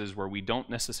arises where we don't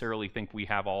necessarily think we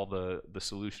have all the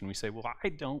solution, we say, well, I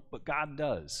don't, but God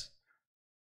does.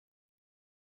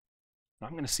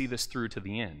 I'm going to see this through to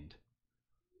the end.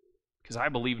 Because I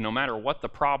believe no matter what the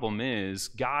problem is,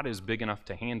 God is big enough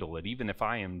to handle it, even if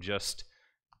I am just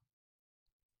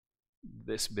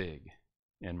this big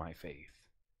in my faith.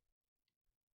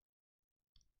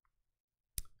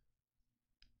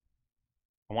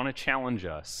 I want to challenge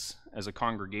us as a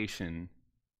congregation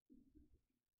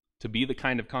to be the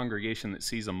kind of congregation that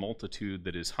sees a multitude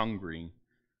that is hungry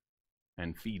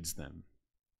and feeds them.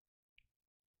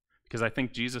 Because I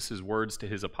think Jesus' words to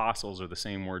his apostles are the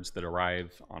same words that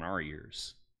arrive on our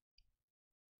ears.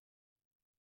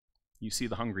 You see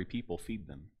the hungry people, feed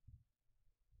them.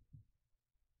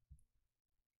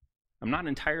 I'm not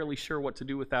entirely sure what to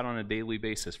do with that on a daily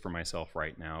basis for myself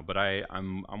right now, but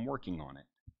I'm working on it.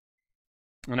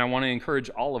 And I want to encourage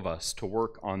all of us to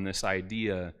work on this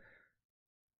idea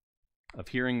of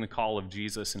hearing the call of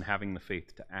Jesus and having the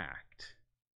faith to act.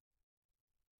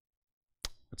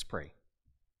 Let's pray.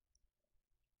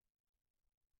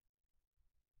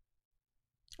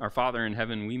 Our Father in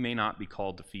heaven, we may not be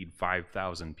called to feed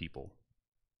 5,000 people.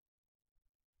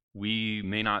 We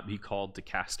may not be called to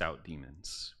cast out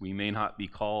demons. We may not be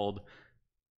called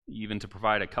even to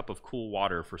provide a cup of cool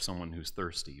water for someone who's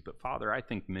thirsty. But Father, I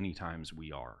think many times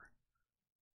we are.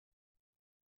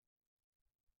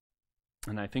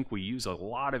 And I think we use a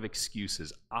lot of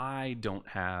excuses. I don't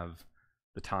have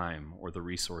the time or the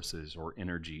resources or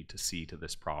energy to see to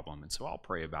this problem, and so I'll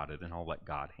pray about it and I'll let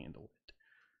God handle it.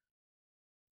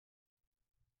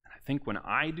 And I think when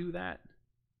I do that,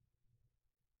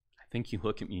 I think you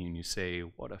look at me and you say,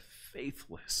 what a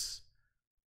faithless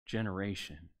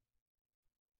generation.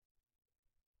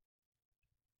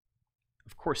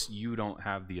 Of course, you don't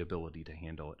have the ability to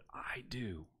handle it. I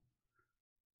do.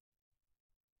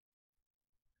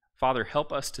 Father,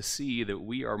 help us to see that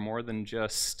we are more than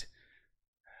just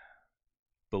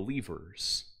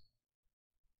believers.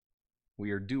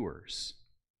 We are doers.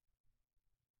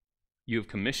 You have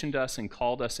commissioned us and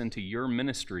called us into your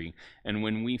ministry, and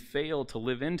when we fail to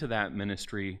live into that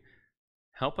ministry,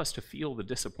 help us to feel the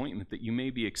disappointment that you may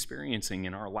be experiencing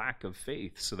in our lack of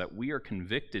faith, so that we are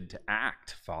convicted to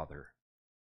act, Father.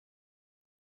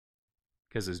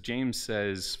 Because as James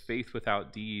says, faith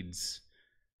without deeds,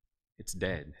 it's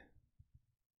dead.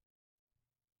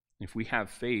 If we have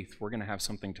faith, we're going to have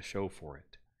something to show for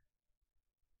it.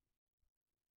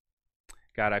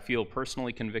 God, I feel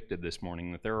personally convicted this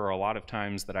morning that there are a lot of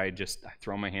times that I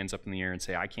throw my hands up in the air and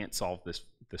say, I can't solve this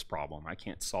problem. I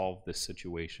can't solve this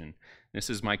situation. This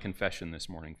is my confession this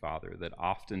morning, Father, that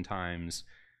oftentimes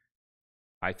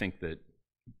I think that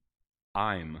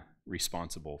I'm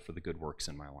responsible for the good works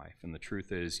in my life. And the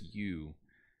truth is, you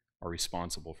are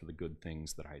responsible for the good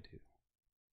things that I do.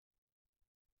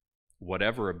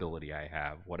 Whatever ability I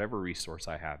have, whatever resource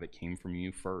I have, it came from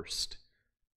you first.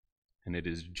 And it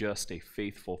is just a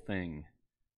faithful thing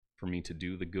for me to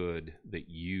do the good that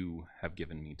you have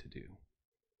given me to do.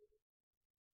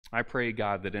 I pray,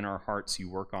 God, that in our hearts you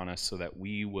work on us so that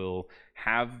we will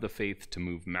have the faith to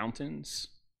move mountains,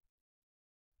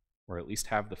 or at least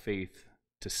have the faith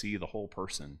to see the whole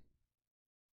person.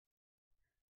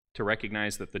 To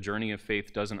recognize that the journey of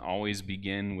faith doesn't always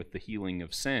begin with the healing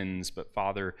of sins, but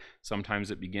Father,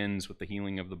 sometimes it begins with the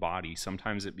healing of the body.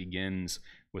 Sometimes it begins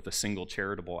with a single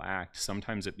charitable act.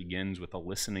 Sometimes it begins with a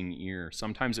listening ear.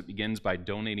 Sometimes it begins by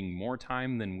donating more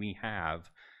time than we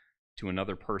have to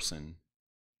another person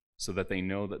so that they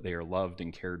know that they are loved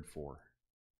and cared for.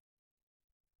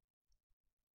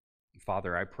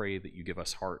 Father, I pray that you give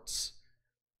us hearts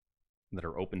that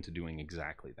are open to doing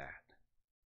exactly that.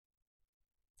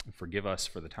 And forgive us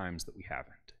for the times that we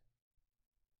haven't.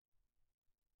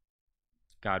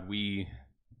 God, we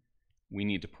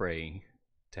need to pray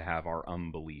to have our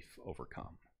unbelief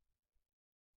overcome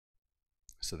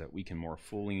so that we can more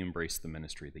fully embrace the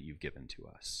ministry that you've given to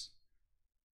us.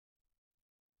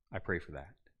 I pray for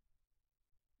that.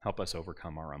 Help us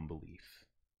overcome our unbelief.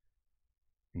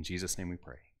 In Jesus' name we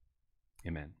pray.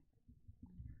 Amen.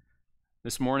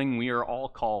 This morning we are all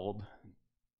called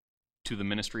to the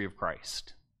ministry of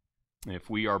Christ.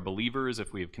 If we are believers,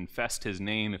 if we have confessed his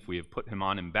name, if we have put him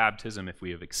on in baptism, if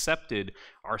we have accepted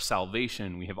our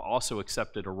salvation, we have also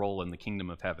accepted a role in the kingdom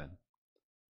of heaven.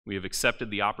 We have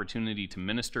accepted the opportunity to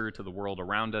minister to the world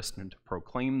around us and to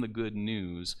proclaim the good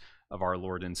news of our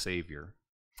Lord and Savior.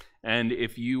 And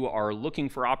if you are looking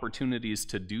for opportunities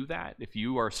to do that, if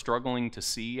you are struggling to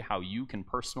see how you can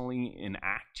personally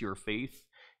enact your faith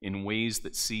in ways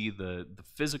that see the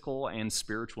physical and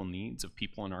spiritual needs of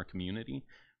people in our community,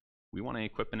 we want to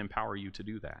equip and empower you to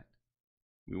do that.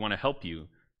 We want to help you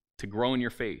to grow in your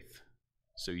faith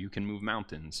so you can move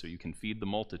mountains, so you can feed the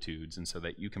multitudes, and so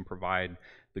that you can provide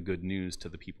the good news to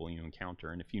the people you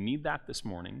encounter. And if you need that this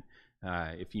morning,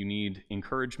 if you need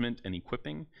encouragement and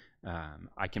equipping,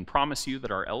 I can promise you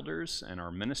that our elders and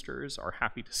our ministers are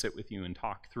happy to sit with you and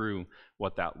talk through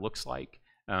what that looks like.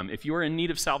 If you are in need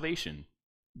of salvation,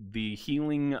 the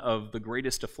healing of the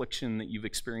greatest affliction that you've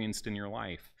experienced in your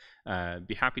life,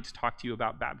 be happy to talk to you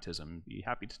about baptism. Be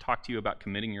happy to talk to you about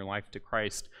committing your life to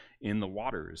Christ in the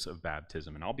waters of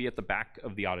baptism. And I'll be at the back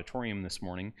of the auditorium this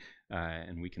morning,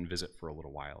 and we can visit for a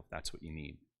little while if that's what you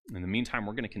need. In the meantime,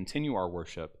 we're going to continue our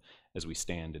worship as we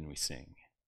stand and we sing.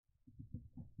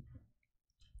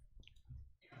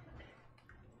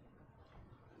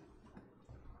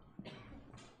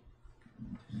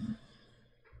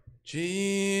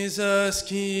 Jesus,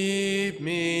 keep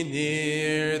me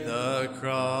near the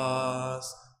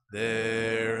cross,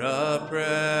 there a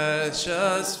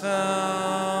precious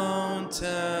fountain,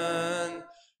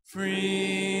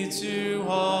 free to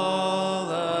all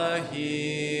a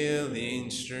healing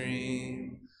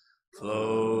stream,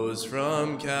 flows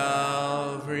from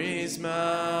Calvary's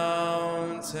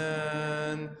mountain.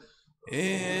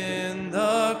 In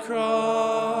the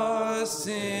cross,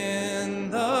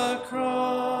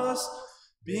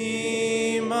 be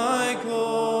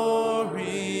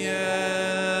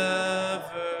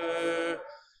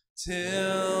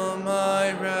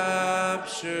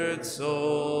raptured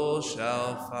soul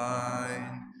shall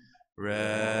find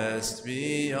rest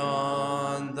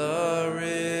beyond the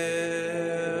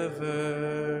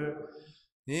river.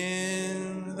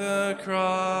 In the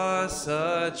cross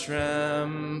a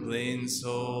trembling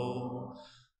soul,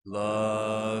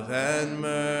 love and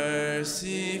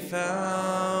mercy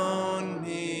found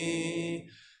me.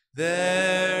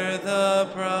 There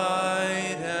the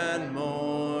bright and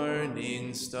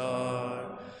morning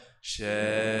star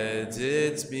sheds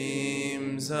its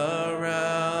beams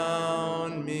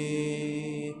around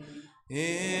me.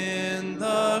 In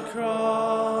the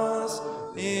cross,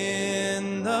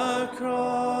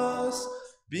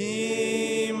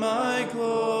 be my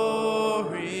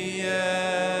glory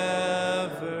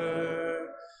ever,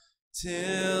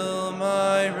 till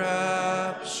my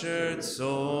raptured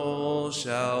soul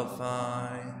shall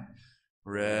find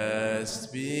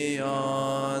rest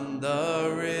beyond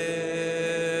the river.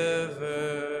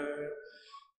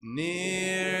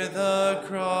 Near the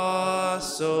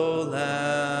cross, O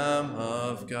Lamb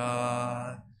of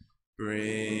God,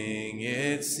 bring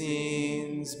its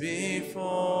scenes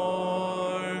before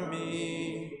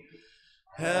me.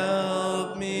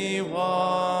 Help me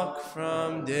walk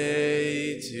from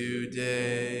day to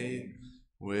day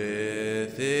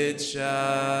with its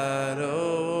shadow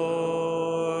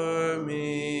o'er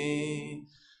me.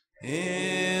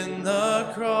 In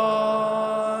the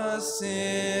cross,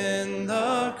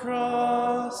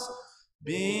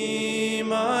 be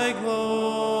my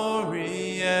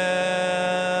glory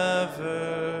ever,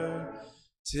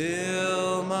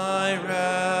 till my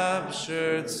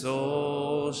raptured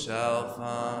soul shall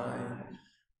find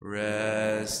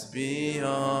rest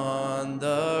beyond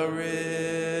the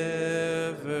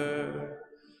river.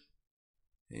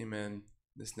 Amen.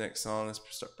 This next song, let's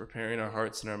start preparing our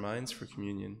hearts and our minds for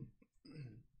communion.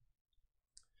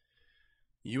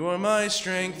 You are my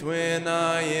strength when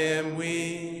I am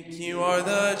weak. You are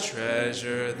the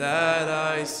treasure that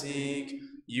I seek.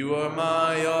 You are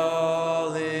my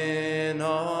all in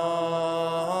all.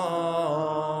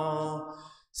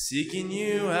 Seeking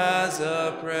you as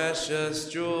a precious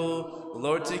jewel,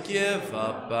 Lord, to give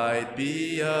up I'd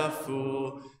be a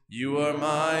fool. You are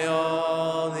my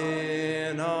all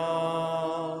in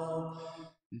all.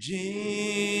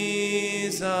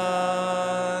 Jesus,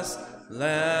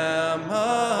 Lamb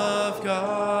of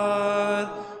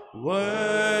God,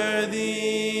 worthy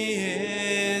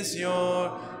is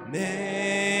your name.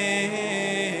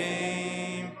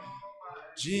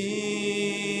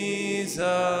 Jesus,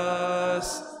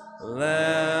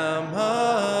 Lamb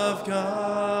of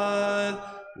God,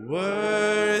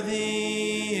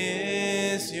 worthy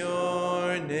is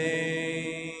your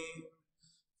name.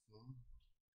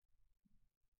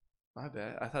 My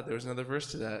bad. I thought there was another verse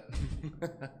to that.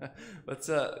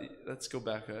 Let's go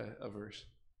back a verse.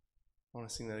 I want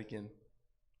to sing that again.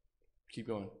 Keep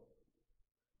going.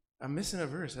 I'm missing a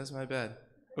verse. That's my bad.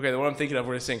 Okay, the one I'm thinking of,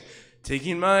 we're going to sing.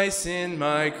 Taking my sin,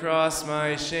 my cross,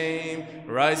 my shame,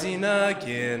 rising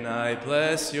again, I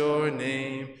bless your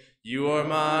name. You are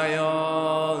my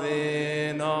all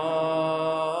in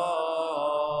all.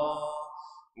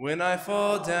 When I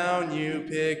fall down, you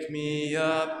pick me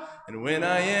up. And when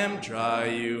I am dry,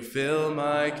 you fill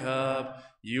my cup.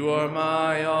 You are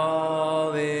my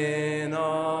all in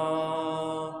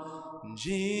all.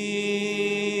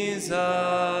 Jesus,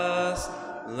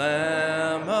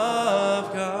 Lamb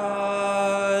of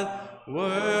God,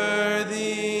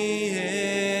 worthy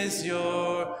is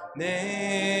your name.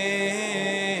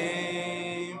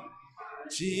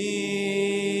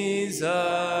 Jesus,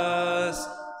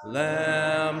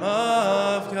 Lamb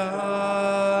of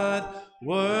God,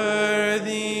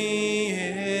 worthy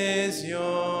is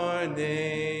your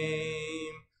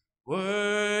name.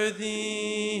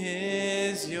 Worthy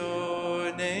is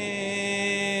your name.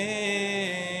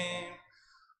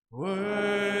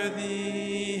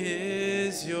 Worthy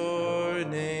is your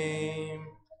name.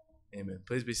 Amen.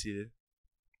 Please be seated.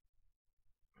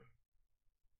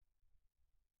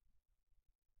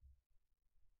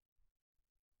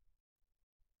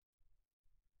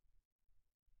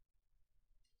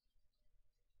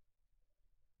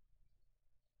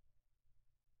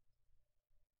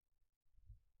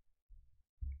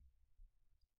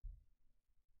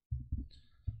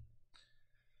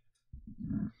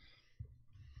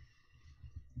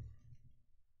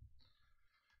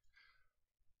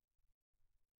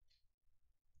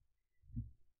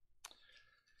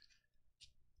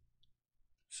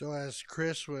 So as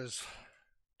Chris was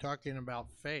talking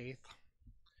about faith,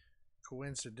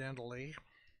 coincidentally,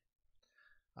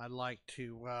 I'd like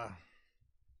to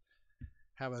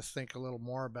have us think a little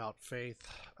more about faith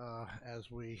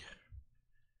as we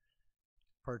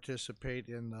participate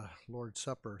in the Lord's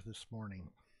Supper this morning.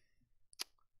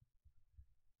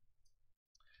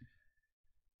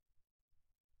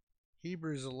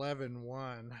 Hebrews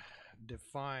 11:1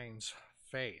 defines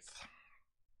faith.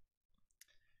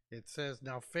 It says,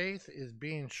 "Now faith is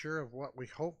being sure of what we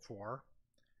hope for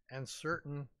and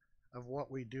certain of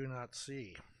what we do not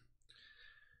see."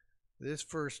 This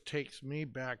verse takes me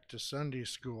back to Sunday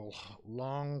school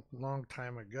long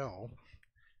time ago,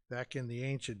 back in the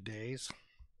ancient days.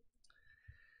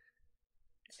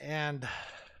 And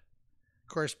of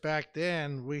course, back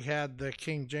then we had the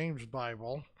King James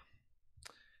Bible.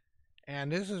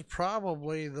 And this is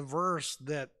probably the verse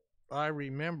that I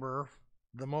remember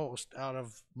the most out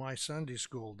of my Sunday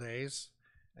school days.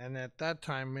 And at that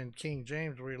time in King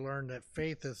James, we learned that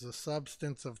faith is the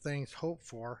substance of things hoped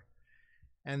for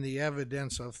and the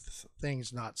evidence of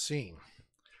things not seen.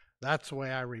 That's the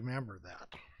way I remember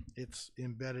that. It's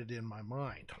embedded in my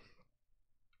mind.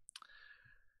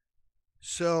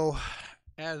 So,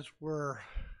 as we're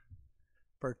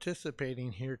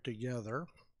participating here together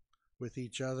with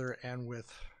each other and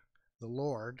with the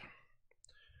Lord,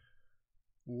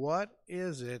 what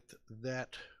is it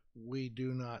that we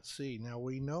do not see? Now,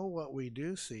 we know what we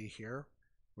do see here.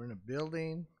 We're in a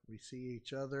building, we see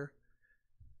each other.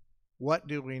 What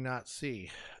do we not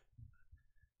see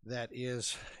that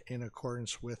is in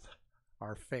accordance with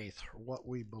our faith, or what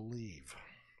we believe?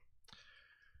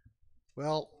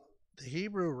 Well, the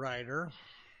Hebrew writer,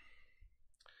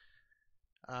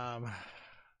 a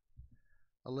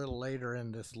little later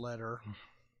in this letter,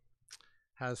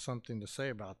 has something to say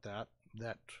about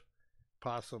that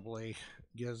possibly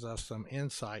gives us some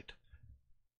insight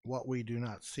what we do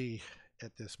not see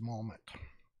at this moment.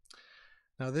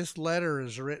 Now, this letter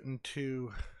is written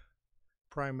to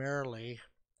primarily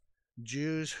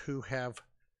Jews who have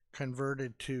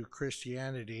converted to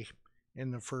Christianity in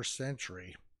the first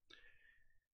century.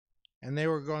 And they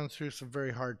were going through some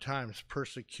very hard times,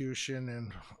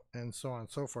 persecution and so on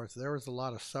and so forth. There was a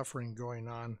lot of suffering going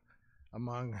on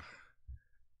among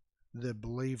the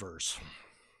believers.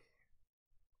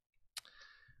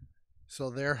 So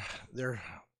the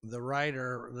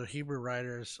Hebrew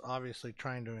writer is obviously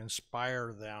trying to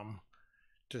inspire them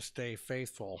to stay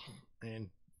faithful and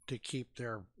to keep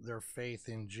their faith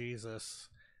in Jesus,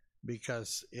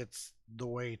 because it's the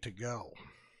way to go.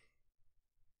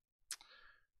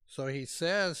 So he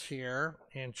says here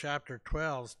in chapter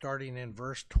 12, starting in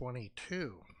verse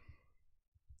 22,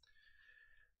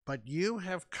 "But you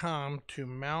have come to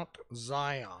Mount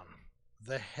Zion,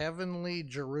 the heavenly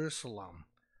Jerusalem,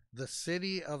 the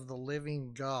city of the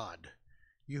living God.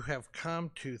 You have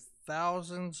come to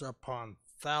thousands upon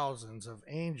thousands of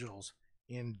angels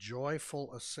in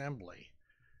joyful assembly,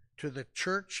 to the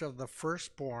church of the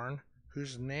firstborn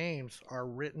whose names are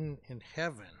written in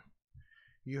heaven.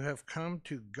 You have come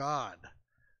to God,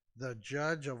 the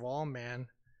judge of all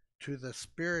men, to the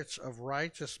spirits of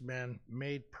righteous men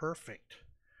made perfect,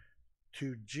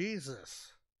 to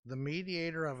Jesus, the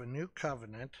mediator of a new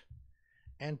covenant,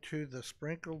 and to the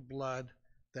sprinkled blood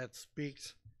that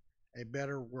speaks a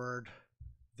better word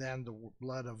than the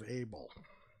blood of Abel."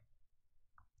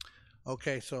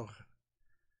 Okay, so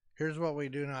here's what we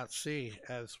do not see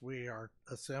as we are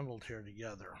assembled here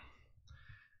together.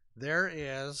 There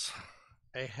is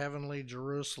a heavenly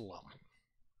Jerusalem,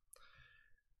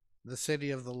 the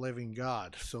city of the living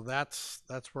God. So that's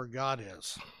where God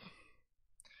is.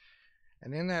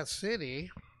 And in that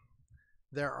city,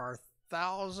 there are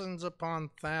thousands upon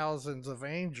thousands of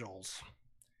angels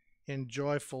in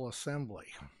joyful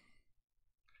assembly.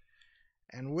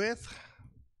 And with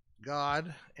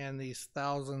God and these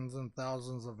thousands and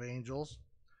thousands of angels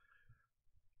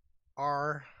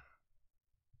are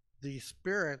the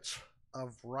spirits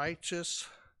of righteous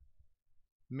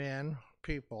men,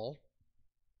 people,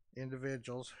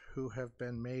 individuals who have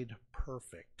been made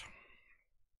perfect.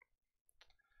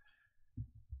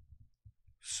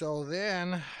 So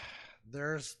then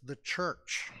there's the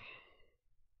church.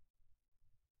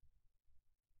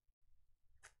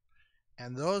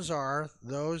 And those are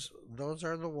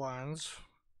the ones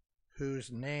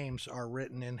whose names are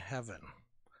written in heaven.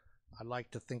 I'd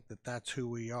like to think that that's who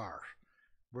we are.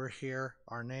 We're here,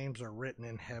 our names are written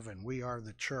in heaven. We are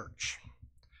the church.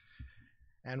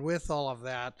 And with all of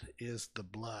that is the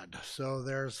blood. So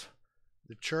there's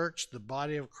the church, the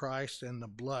body of Christ, and the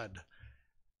blood.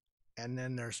 And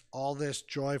then there's all this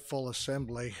joyful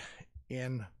assembly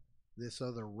in this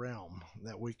other realm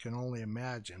that we can only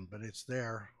imagine, but it's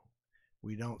there.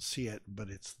 We don't see it, but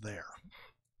it's there.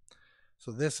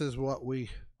 So this is what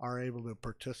we are able to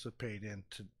participate in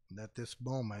at this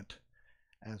moment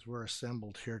as we're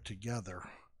assembled here together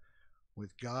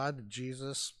with God,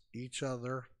 Jesus, each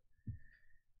other,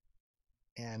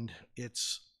 and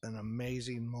it's an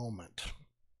amazing moment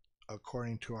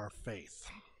according to our faith.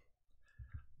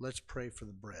 Let's pray for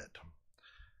the bread.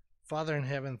 Father in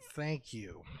heaven, thank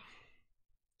you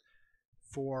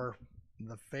for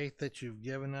the faith that you've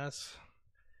given us,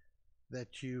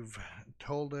 that you've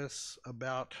told us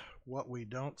about what we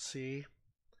don't see,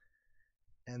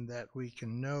 and that we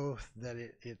can know that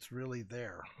it's really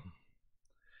there.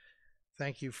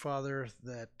 Thank you, Father,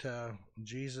 that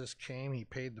Jesus came, he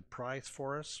paid the price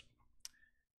for us,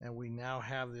 and we now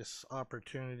have this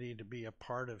opportunity to be a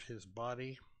part of his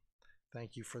body.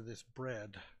 Thank you for this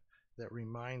bread that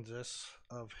reminds us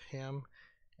of him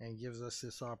and gives us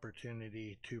this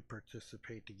opportunity to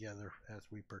participate together as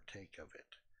we partake of it.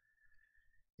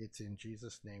 It's in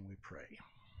Jesus' name we pray.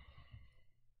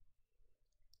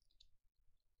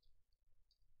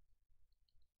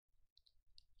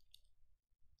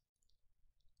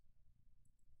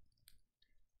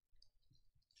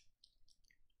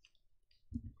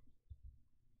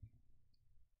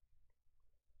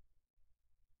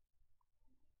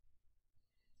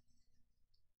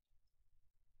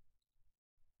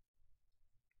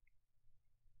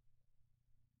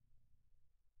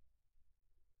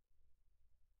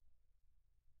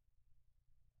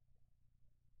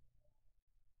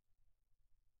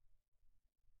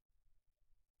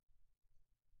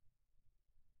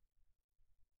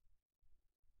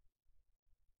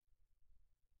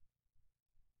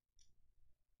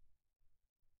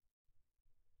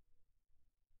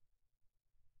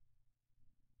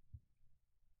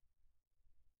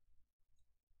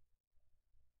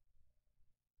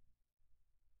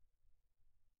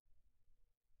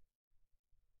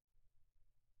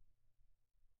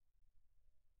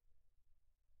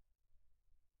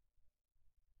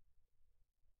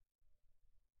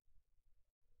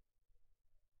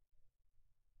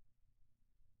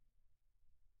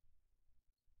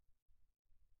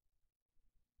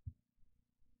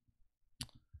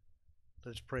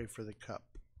 Let's pray for the cup.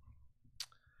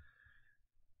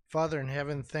 Father in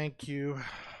heaven, thank you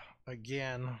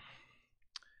again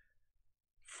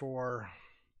for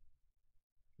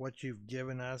what you've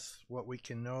given us, what we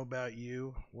can know about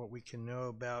you, what we can know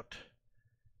about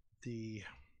the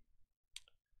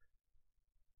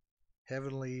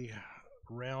heavenly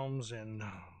realms and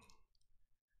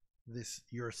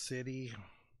your city,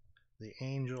 the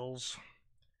angels,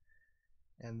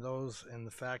 and the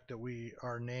fact that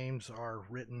our names are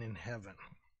written in heaven.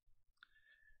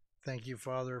 Thank you,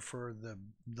 Father, for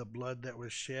the blood that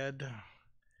was shed,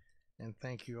 and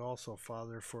thank you also,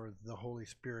 Father, for the Holy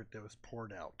Spirit that was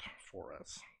poured out for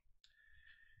us.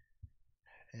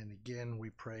 And again, we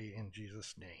pray in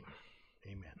Jesus' name.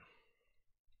 Amen.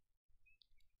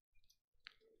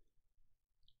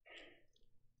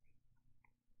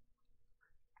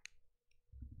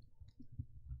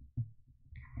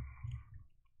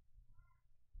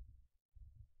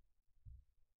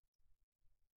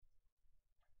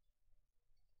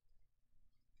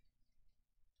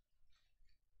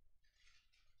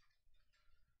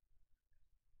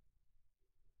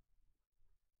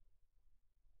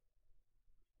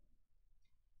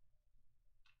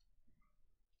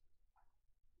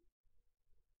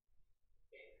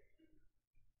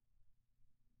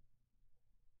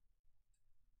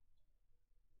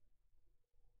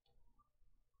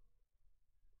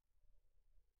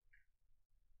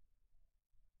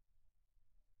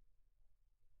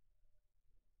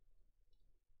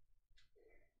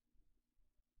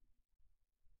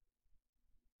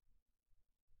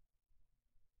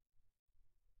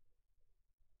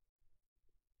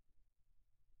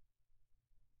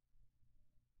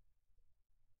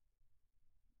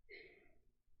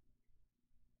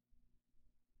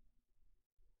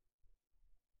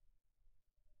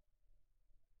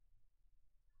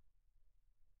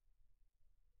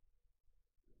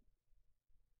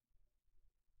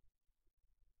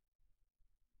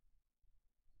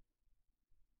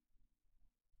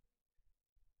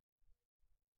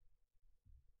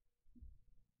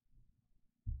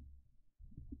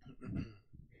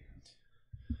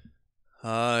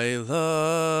 I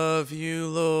love you,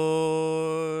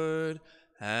 Lord,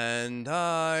 and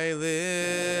I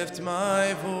lift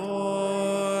my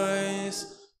voice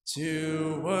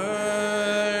to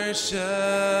worship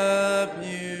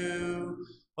you.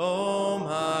 O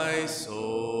my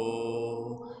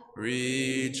soul,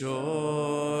 rejoice.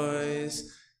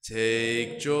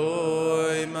 Take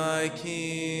joy, my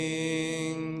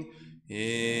King,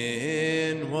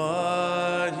 in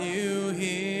what you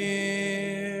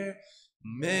hear.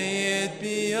 May it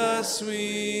be a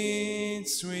sweet,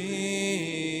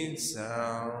 sweet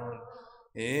sound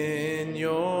in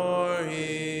your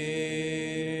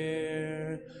ear.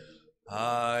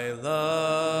 I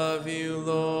love you,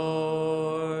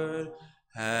 Lord,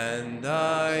 and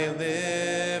I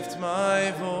lift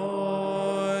my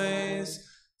voice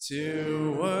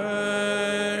to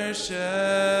worship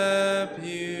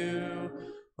you.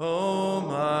 O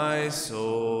my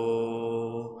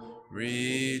soul,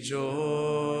 rejoice.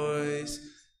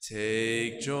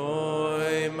 Take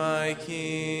joy, my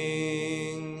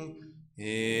King,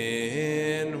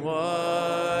 in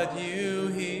what you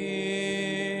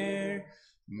hear.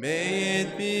 May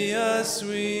it be a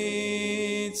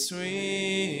sweet,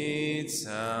 sweet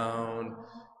sound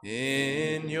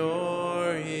in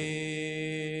your ear.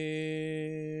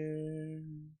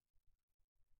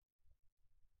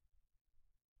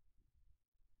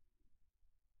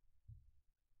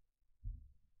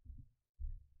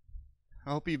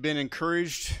 I hope you've been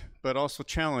encouraged, but also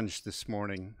challenged this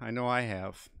morning. I know I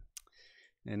have.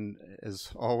 And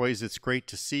as always, it's great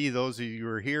to see those of you who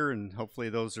are here, and hopefully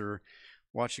those who are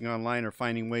watching online are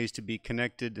finding ways to be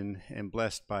connected and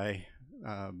blessed by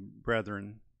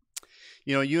brethren.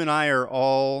 You know, you and I are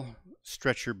all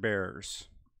stretcher bearers,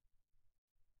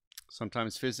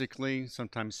 sometimes physically,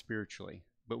 sometimes spiritually,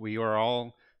 but we are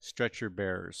all stretcher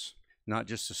bearers, not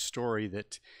just a story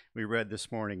that we read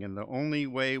this morning. And the only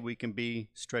way we can be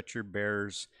stretcher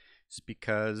bearers is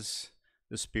because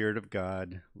the Spirit of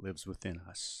God lives within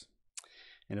us.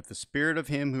 And if the Spirit of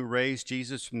him who raised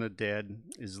Jesus from the dead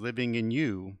is living in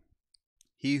you,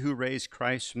 he who raised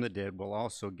Christ from the dead will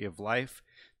also give life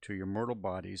to your mortal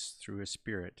bodies through his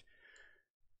Spirit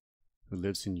who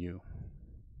lives in you.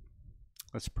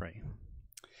 Let's pray.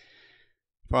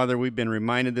 Father, we've been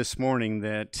reminded this morning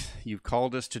that you've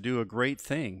called us to do a great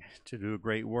thing, to do a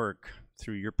great work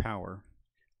through your power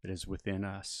that is within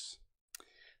us.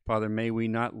 Father, may we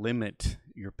not limit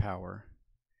your power.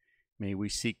 May we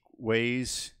seek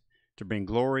ways to bring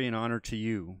glory and honor to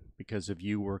you because of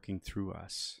you working through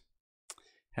us.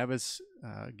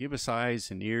 Give us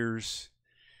eyes and ears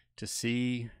to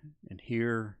see and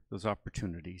hear those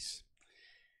opportunities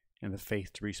and the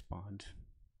faith to respond.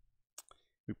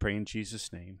 We pray in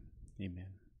Jesus' name.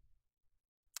 Amen.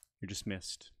 You're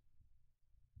dismissed.